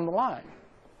switch down the line.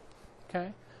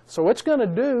 Okay? So it's going to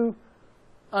do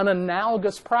an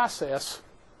analogous process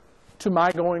to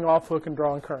my going off hook and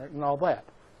drawing current and all that.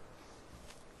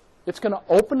 It's going to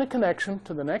open a connection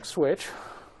to the next switch.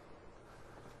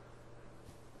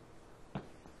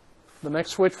 The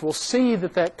next switch will see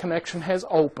that that connection has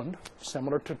opened,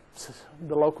 similar to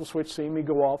the local switch seeing me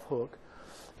go off hook.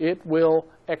 It will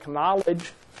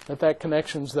acknowledge that that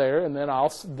connection's there, and then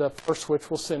the first switch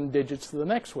will send digits to the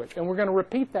next switch. And we're going to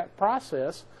repeat that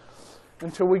process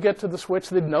until we get to the switch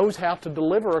that knows how to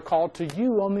deliver a call to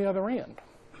you on the other end.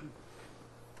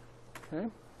 Okay?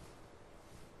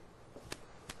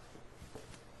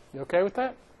 You okay with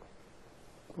that?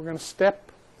 We're going to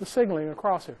step the signaling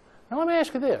across here. Now let me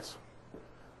ask you this.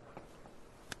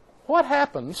 What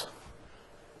happens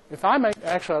if I make,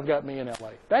 actually I've got me in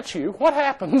LA. That's you. What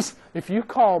happens if you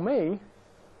call me,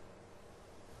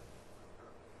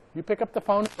 you pick up the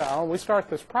phone and dial, and we start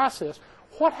this process.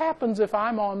 What happens if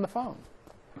I'm on the phone?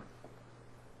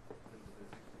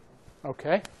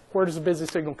 Okay. Where does the busy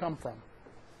signal come from?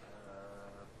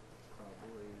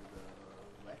 Probably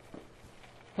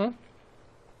the LEC.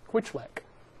 Which LEC?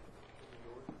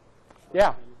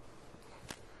 Yeah.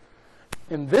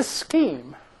 In this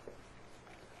scheme,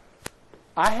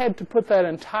 I had to put that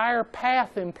entire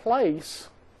path in place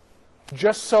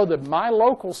just so that my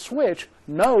local switch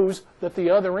knows that the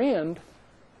other end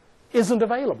isn't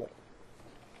available.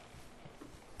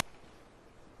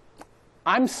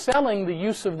 I'm selling the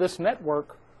use of this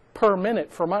network per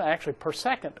minute for money, actually per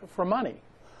second for money.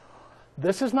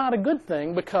 This is not a good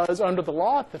thing because under the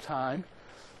law at the time,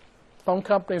 phone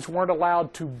companies weren't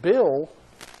allowed to bill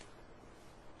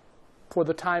for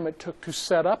the time it took to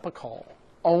set up a call.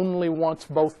 Only once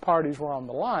both parties were on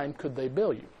the line could they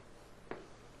bill you.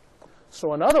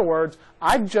 So in other words,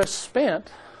 I've just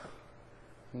spent,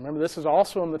 remember this is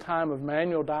also in the time of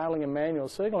manual dialing and manual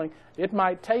signaling, it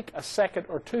might take a second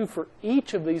or two for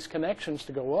each of these connections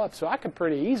to go up. So I could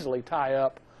pretty easily tie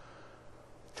up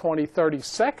 20, 30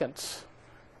 seconds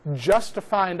just to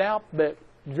find out that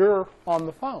you're on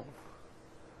the phone.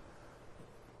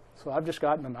 So I've just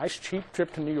gotten a nice cheap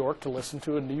trip to New York to listen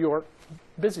to a New York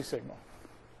busy signal.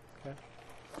 Okay.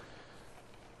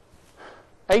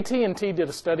 AT&T did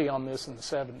a study on this in the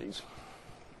 70s.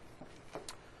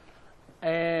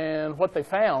 And what they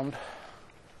found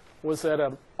was that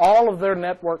of all of their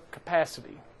network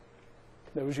capacity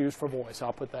that was used for voice,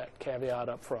 I'll put that caveat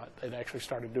up front. They'd actually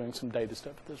started doing some data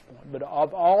stuff at this point. But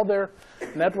of all their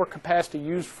network capacity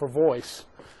used for voice,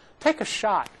 take a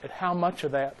shot at how much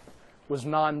of that was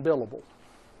non-billable.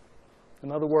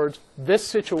 In other words, this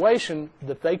situation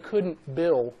that they couldn't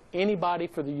bill anybody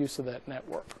for the use of that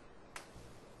network.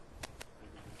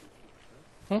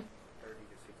 30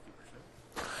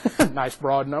 to 60%. Nice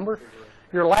broad number.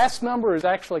 Your last number is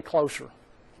actually closer.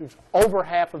 It's over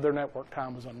half of their network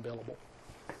time was unbillable.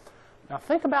 Now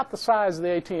think about the size of the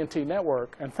AT&T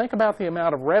network and think about the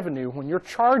amount of revenue when you're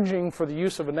charging for the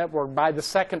use of a network by the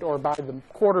second or by the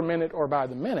quarter minute or by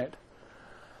the minute.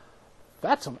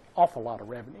 That's an awful lot of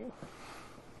revenue.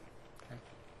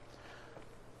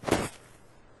 Okay.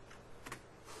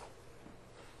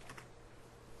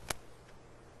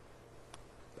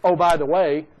 oh, by the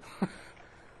way,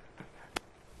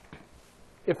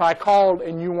 if I called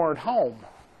and you weren't home,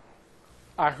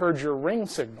 I heard your ring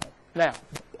signal. Now,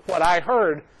 what I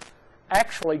heard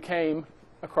actually came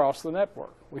across the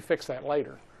network. We fixed that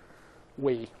later.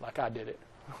 Like I did it.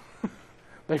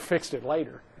 They fixed it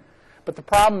later. But the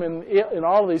problem in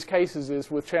all of these cases is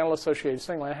with channel-associated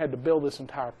signaling, I had to build this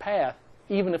entire path,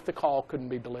 even if the call couldn't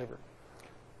be delivered.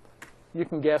 You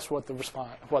can guess what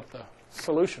the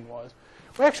solution was.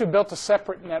 We actually built a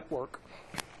separate network.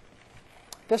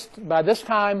 By this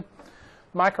time,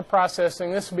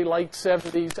 microprocessing, this would be late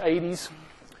 70s, 80s,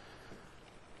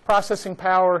 processing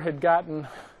power had gotten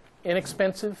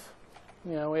inexpensive.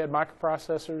 We had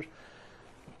microprocessors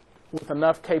with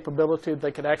enough capability that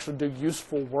they could actually do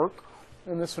useful work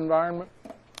in this environment.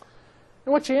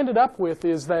 And what you ended up with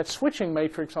is that switching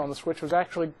matrix on the switch was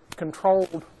actually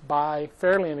controlled by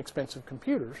fairly inexpensive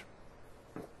computers.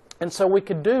 And so we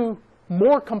could do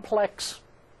more complex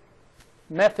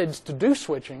methods to do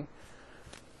switching,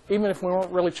 even if we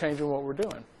weren't really changing what we're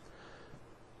doing.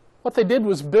 What they did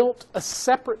was built a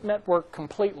separate network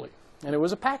completely, and it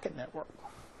was a packet network.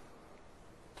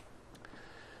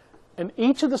 And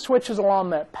each of the switches along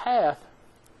that path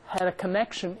had a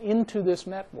connection into this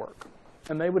network,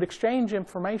 and they would exchange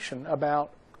information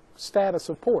about status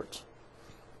of ports.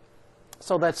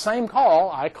 So that same call,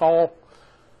 I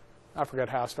forget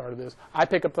how I started this, I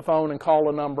pick up the phone and call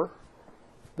a number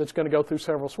that's going to go through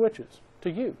several switches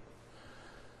to you.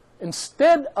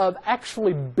 Instead of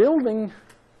actually building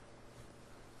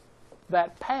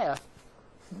that path,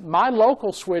 my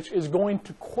local switch is going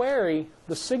to query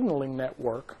the signaling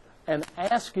network and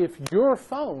ask if your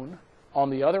phone on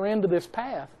the other end of this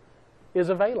path is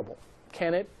available.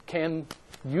 Can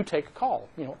you take a call?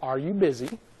 Are you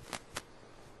busy?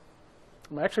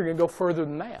 I'm actually going to go further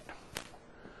than that.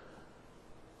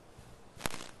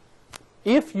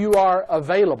 If you are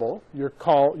available, your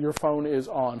phone is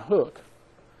on hook,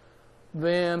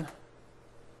 then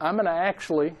I'm going to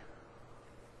actually,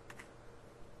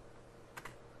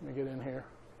 let me get in here.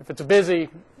 If it's busy,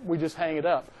 we just hang it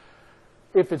up.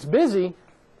 If it's busy,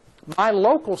 my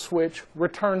local switch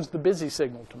returns the busy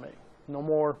signal to me. No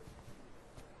more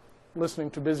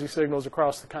listening to busy signals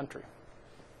across the country.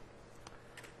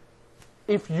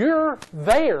 If you're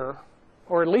there,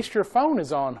 or at least your phone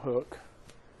is on hook,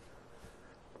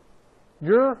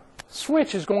 your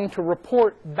switch is going to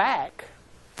report back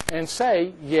and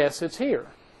say, yes, it's here.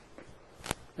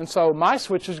 And so my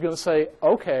switch is going to say,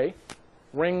 okay,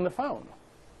 ring the phone.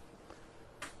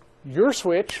 Your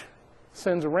switch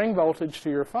sends a ring voltage to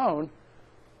your phone.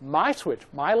 My switch,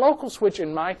 my local switch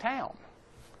in my town,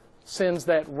 sends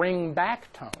that ring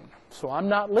back tone. So I'm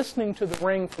not listening to the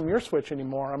ring from your switch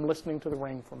anymore. I'm listening to the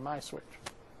ring from my switch.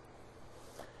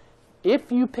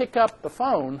 If you pick up the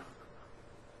phone,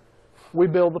 we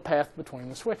build the path between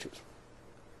the switches.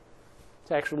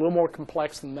 It's actually a little more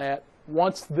complex than that.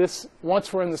 Once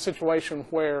we're in the situation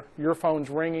where your phone's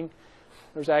ringing,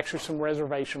 there's actually some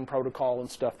reservation protocol and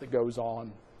stuff that goes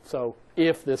on. So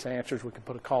if this answers, we can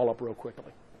put a call up real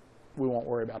quickly. We won't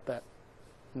worry about that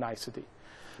nicety.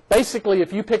 Basically,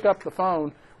 if you pick up the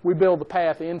phone, we build the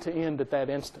path end to end at that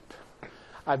instant.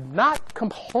 I've not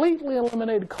completely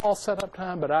eliminated call setup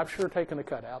time, but I've sure taken a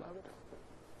cut out of it.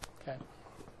 Okay.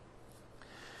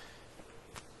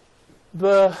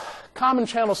 The common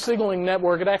channel signaling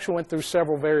network, it actually went through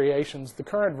several variations. The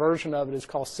current version of it is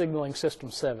called Signaling System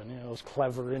 7. Those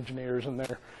clever engineers and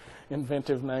their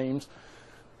inventive names.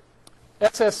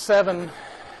 SS7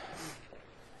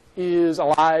 is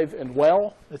alive and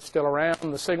well. It's still around.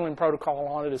 The signaling protocol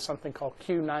on it is something called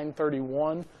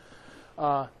Q931.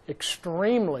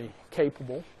 Extremely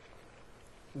capable,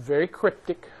 very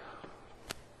cryptic.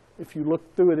 If you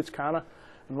look through it, it's kind of,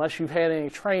 unless you've had any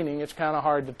training, it's kind of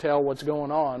hard to tell what's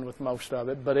going on with most of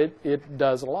it, but it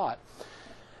does a lot.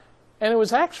 And it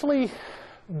was actually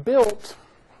built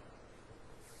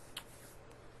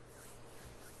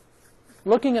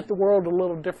looking at the world a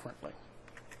little differently.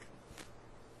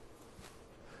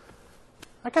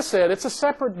 Like I said, it's a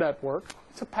separate network.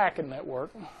 It's a packet network.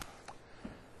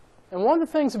 And one of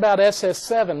the things about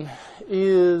SS7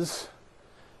 is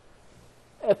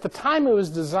at the time it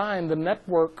was designed, the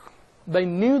network, they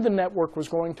knew the network was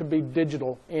going to be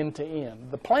digital end to end.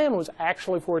 The plan was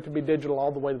actually for it to be digital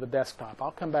all the way to the desktop.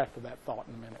 I'll come back to that thought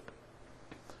in a minute.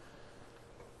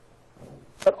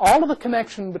 But all of the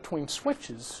connection between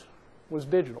switches was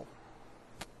digital.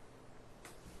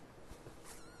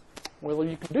 Well,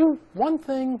 you can do one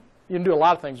thing. You can do a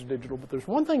lot of things with digital, but there's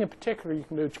one thing in particular you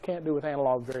can do that you can't do with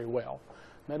analog very well,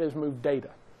 and that is move data.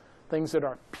 Things that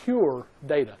are pure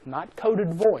data, not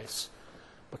coded voice,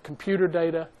 but computer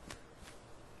data,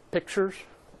 pictures,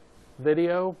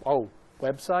 video,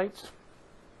 websites.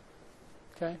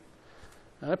 Okay?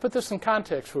 And I put this in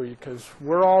context for you because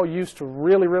we're all used to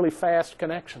really, really fast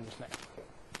connections now.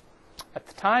 At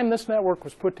the time this network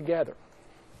was put together,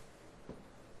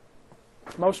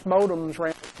 most modems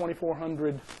ran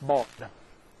 2400 baud,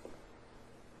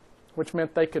 which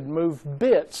meant they could move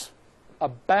bits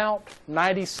about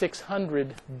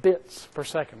 9600 bits per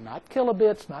second. Not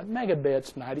kilobits, not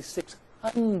megabits,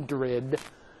 9600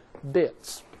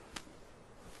 bits.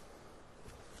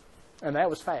 And that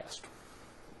was fast.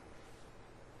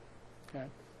 Okay.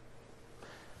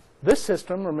 This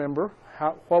system, remember,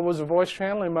 what was the voice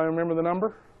channel? Anybody remember the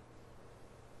number?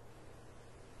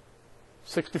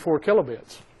 64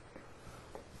 kilobits.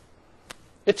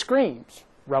 It screams,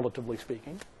 relatively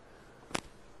speaking.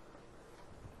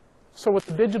 So with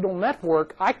the digital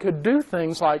network, I could do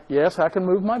things like, yes, I can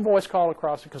move my voice call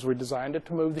across it because we designed it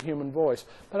to move the human voice.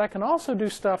 But I can also do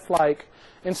stuff like,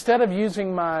 instead of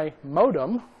using my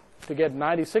modem to get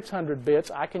 9600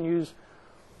 bits, I can use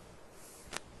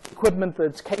equipment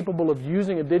that's capable of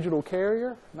using a digital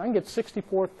carrier, and I can get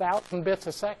 64,000 bits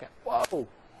a second. Whoa!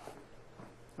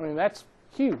 I mean, that's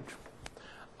huge.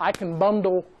 I can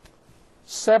bundle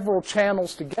several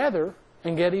channels together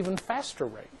and get even faster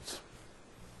rates.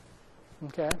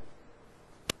 Okay?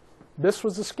 This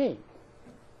was the scheme.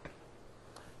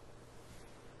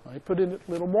 Let me put it in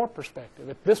a little more perspective.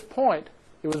 At this point,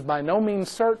 it was by no means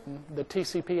certain that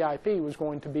TCP/IP was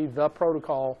going to be the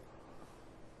protocol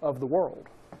of the world.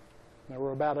 There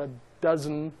were about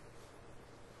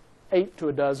 8 to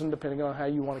a dozen, depending on how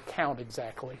you want to count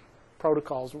exactly,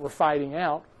 protocols that were fighting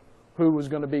out who was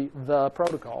going to be the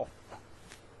protocol.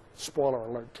 Spoiler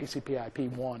alert,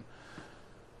 TCP/IP won.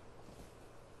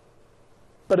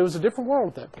 But it was a different world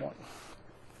at that point.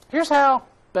 Here's how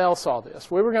Bell saw this.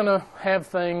 We were going to have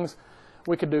things,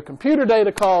 we could do computer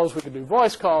data calls, we could do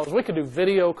voice calls, we could do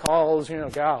video calls,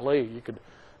 golly, you could,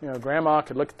 grandma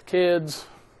could look at the kids,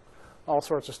 all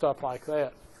sorts of stuff like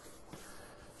that.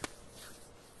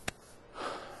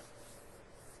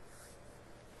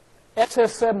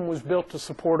 SS7 was built to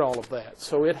support all of that,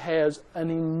 so it has an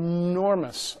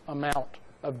enormous amount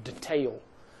of detail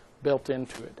built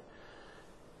into it.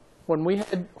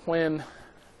 When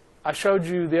I showed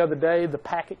you the other day the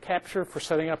packet capture for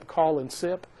setting up a call in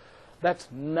SIP, that's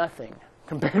nothing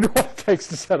compared to what it takes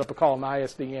to set up a call in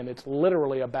ISDN. It's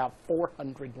literally about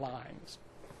 400 lines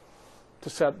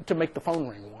to make the phone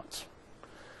ring once.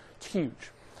 It's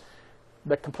huge.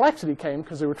 The complexity came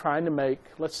because they were trying to make,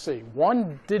 let's see,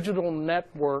 one digital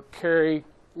network carry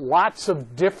lots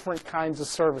of different kinds of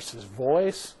services.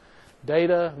 Voice,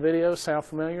 data, video, sound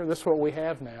familiar? This is what we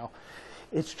have now.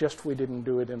 It's just we didn't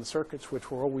do it in the circuits, we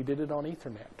did it on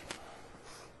Ethernet.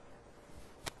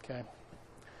 Okay.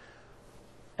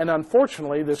 And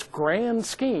unfortunately, this grand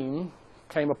scheme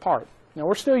came apart. Now,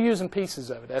 we're still using pieces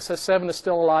of it. SS7 is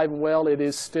still alive and well. It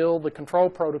is still the control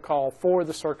protocol for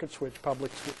the circuit switch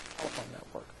public switch telephone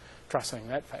network. Try saying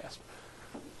that fast.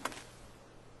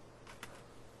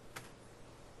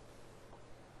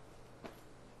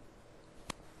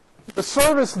 The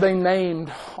service they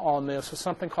named on this is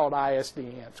something called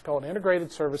ISDN. It's called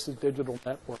Integrated Services Digital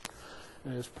Network.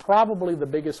 And it is probably the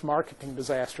biggest marketing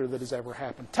disaster that has ever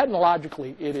happened.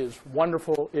 Technologically, it is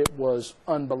wonderful. It was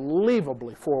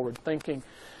unbelievably forward-thinking.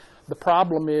 The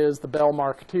problem is the Bell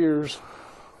marketeers.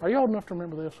 Are you old enough to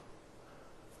remember this?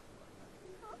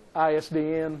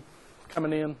 ISDN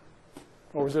coming in,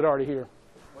 or was it already here?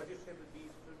 What did you say the D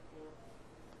stood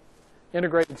for?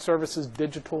 Integrated Services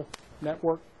Digital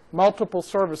Network. Multiple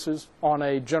services on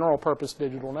a general-purpose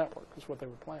digital network is what they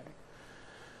were planning.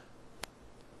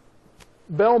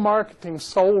 Bell Marketing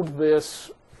sold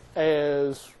this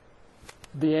as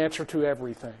the answer to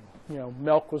everything.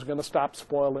 Milk was going to stop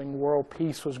spoiling, world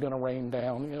peace was going to rain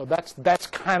down. That's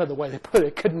kind of the way they put it.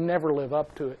 It could never live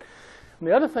up to it. And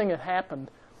the other thing that happened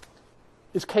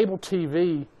is cable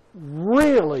TV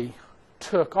really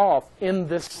took off in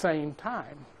this same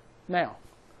time. Now,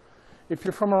 if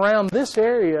you're from around this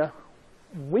area,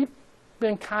 we've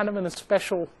been kind of in a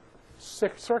special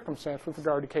circumstance with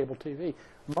regard to cable TV.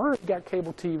 Murray got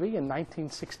cable TV in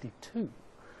 1962.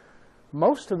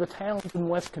 Most of the towns in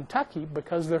West Kentucky,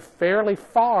 because they're fairly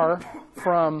far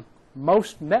from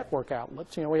most network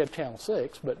outlets, we had Channel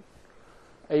 6, but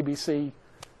ABC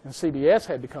and CBS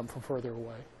had to come from further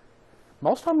away.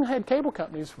 Most of them had cable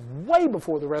companies way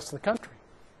before the rest of the country.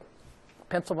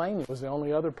 Pennsylvania was the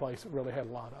only other place that really had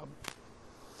a lot of them.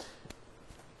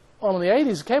 Well, in the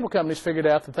 80s, the cable companies figured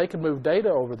out that they could move data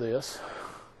over this,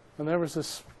 and there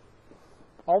was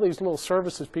all these little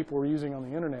services people were using on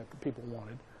the internet that people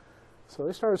wanted. So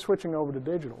they started switching over to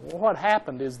digital. Well, what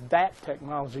happened is that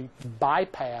technology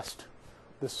bypassed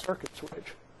the circuit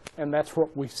switch. And that's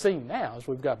what we see now is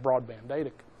we've got broadband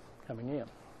data coming in.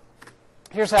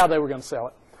 Here's how they were going to sell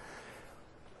it.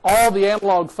 All the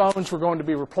analog phones were going to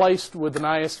be replaced with an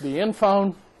ISDN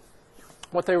phone.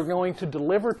 What they were going to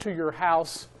deliver to your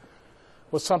house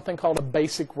was something called a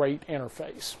basic rate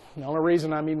interface. The only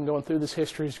reason I'm even going through this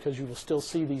history is because you will still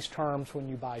see these terms when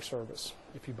you buy service,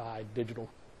 if you buy digital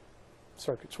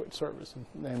circuit switch service,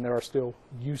 and there are still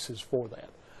uses for that.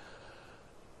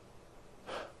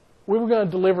 We were going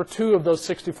to deliver 2 of those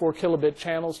 64 kilobit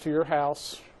channels to your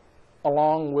house,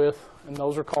 along with, and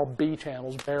those are called B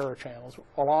channels, bearer channels,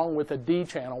 along with a D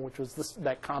channel, which was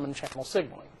that common channel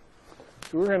signaling.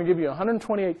 So we were going to give you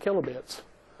 128 kilobits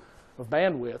of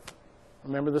bandwidth.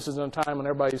 Remember, this is in a time when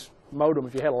everybody's modem,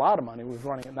 if you had a lot of money, was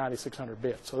running at 9,600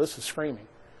 bits. So this is screaming.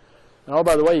 And oh,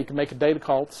 by the way, you can make a data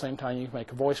call at the same time you can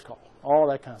make a voice call. All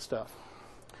that kind of stuff.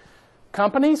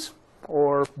 Companies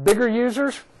or bigger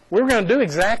users, we're going to do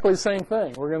exactly the same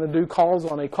thing. We're going to do calls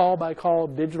on a call-by-call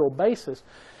digital basis.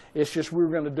 It's just we're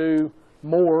going to do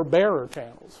more bearer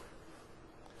channels.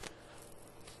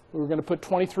 We were going to put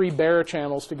 23 bearer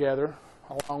channels together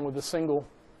along with a single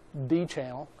D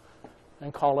channel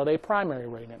and call it a primary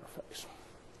rate interface.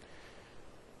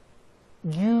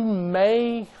 You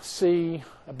may see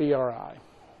a BRI.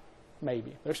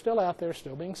 Maybe. They're still out there,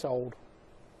 still being sold.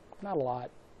 Not a lot.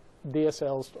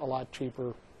 DSL's a lot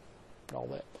cheaper, all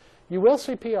that. You will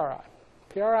see PRI.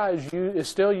 PRI is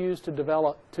still used to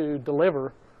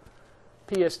deliver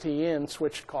PSTN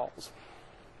switched calls.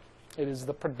 It is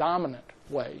the predominant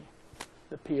way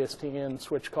that PSTN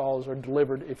switch calls are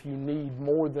delivered if you need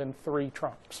more than 3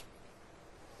 trunks.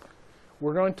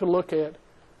 We're going to look at,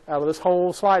 out of this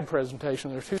whole slide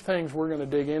presentation, there's 2 things we're going to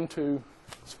dig into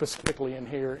specifically in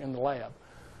here in the lab.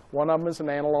 One of them is an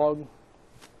analog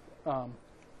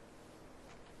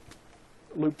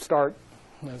loop start,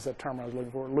 that's that term I was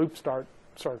looking for, loop start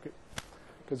circuit.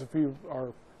 Because if you are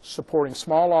supporting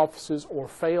small offices or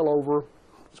failover,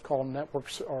 it's called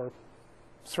networks or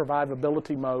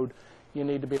survivability mode, you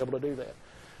need to be able to do that.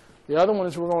 The other one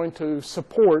is we're going to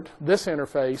support this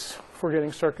interface for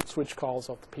getting circuit switch calls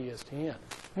off the PSTN.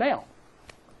 Now,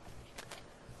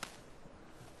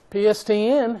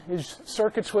 PSTN is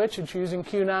circuit switch. It's using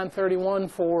Q931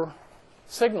 for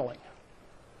signaling.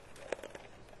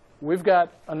 We've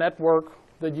got a network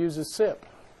that uses SIP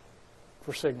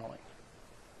for signaling.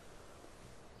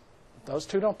 Those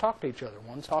 2 don't talk to each other.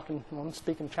 One's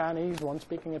speaking Chinese, one's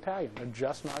speaking Italian. They're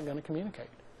just not going to communicate.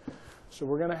 So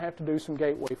we're going to have to do some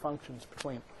gateway functions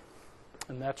between them.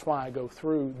 And that's why I go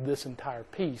through this entire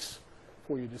piece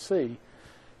for you to see,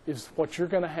 is what you're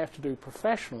going to have to do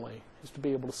professionally is to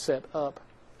be able to set up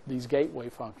these gateway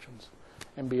functions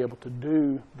and be able to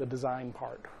do the design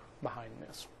part behind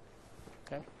this.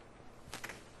 Okay?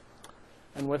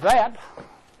 And with that,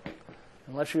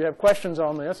 unless you have questions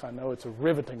on this, I know it's a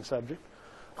riveting subject.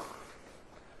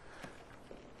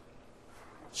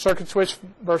 Circuit switch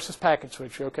versus packet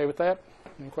switch. You okay with that?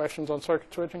 Any questions on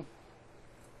circuit switching?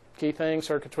 Key thing,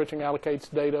 circuit switching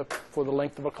allocates data for the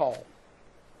length of a call.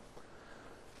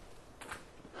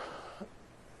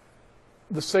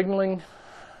 The signaling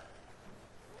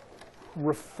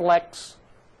reflects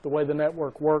the way the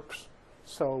network works,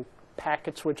 so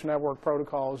packet switch network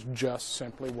protocols just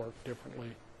simply work differently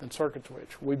than circuit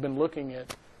switch. We've been looking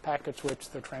at packet switch,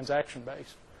 they're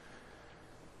transaction-based.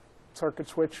 Circuit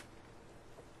switch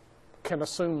can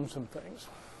assume some things.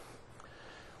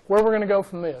 Where we're going to go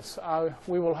from this,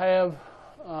 we will have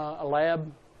a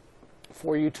lab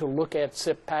for you to look at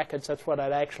SIP packets. That's what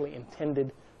I'd actually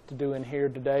intended to do in here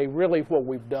today. Really what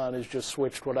we've done is just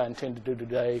switched what I intend to do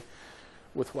today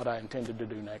with what I intended to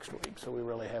do next week. So we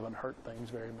really haven't hurt things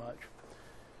very much.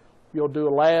 You'll do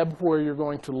a lab where you're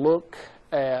going to look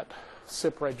at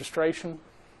SIP registration.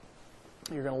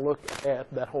 You're going to look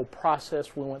at that whole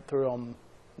process we went through on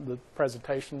the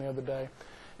presentation the other day,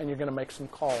 and you're going to make some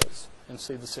calls and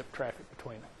see the SIP traffic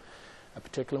between them. I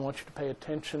particularly want you to pay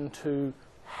attention to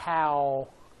how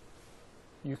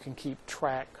you can keep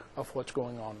track of what's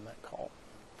going on in that call.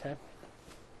 Okay?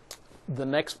 The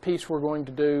next piece we're going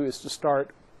to do is to start,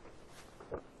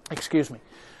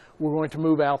 we're going to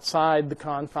move outside the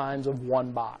confines of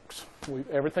one box.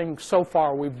 Everything so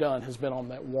far we've done has been on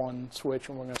that one switch,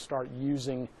 and we're going to start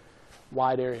using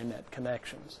wide area net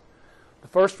connections. The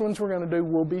first ones we're going to do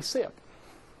will be SIP.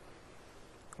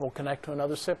 We'll connect to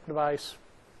another SIP device,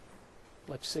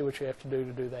 let you see what you have to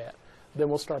do that. Then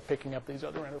we'll start picking up these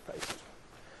other interfaces.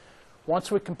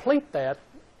 Once we complete that,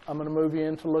 I'm going to move you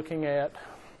into looking at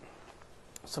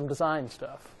some design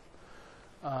stuff.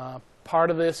 Part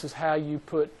of this is how you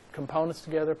put components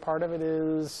together. Part of it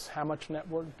is how much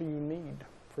network do you need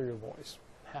for your voice?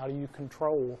 How do you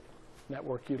control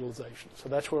network utilization? So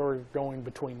that's where we're going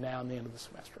between now and the end of the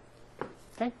semester.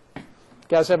 Okay?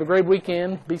 Guys, have a great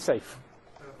weekend. Be safe.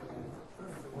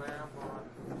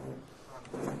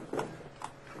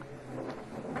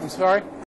 I'm sorry?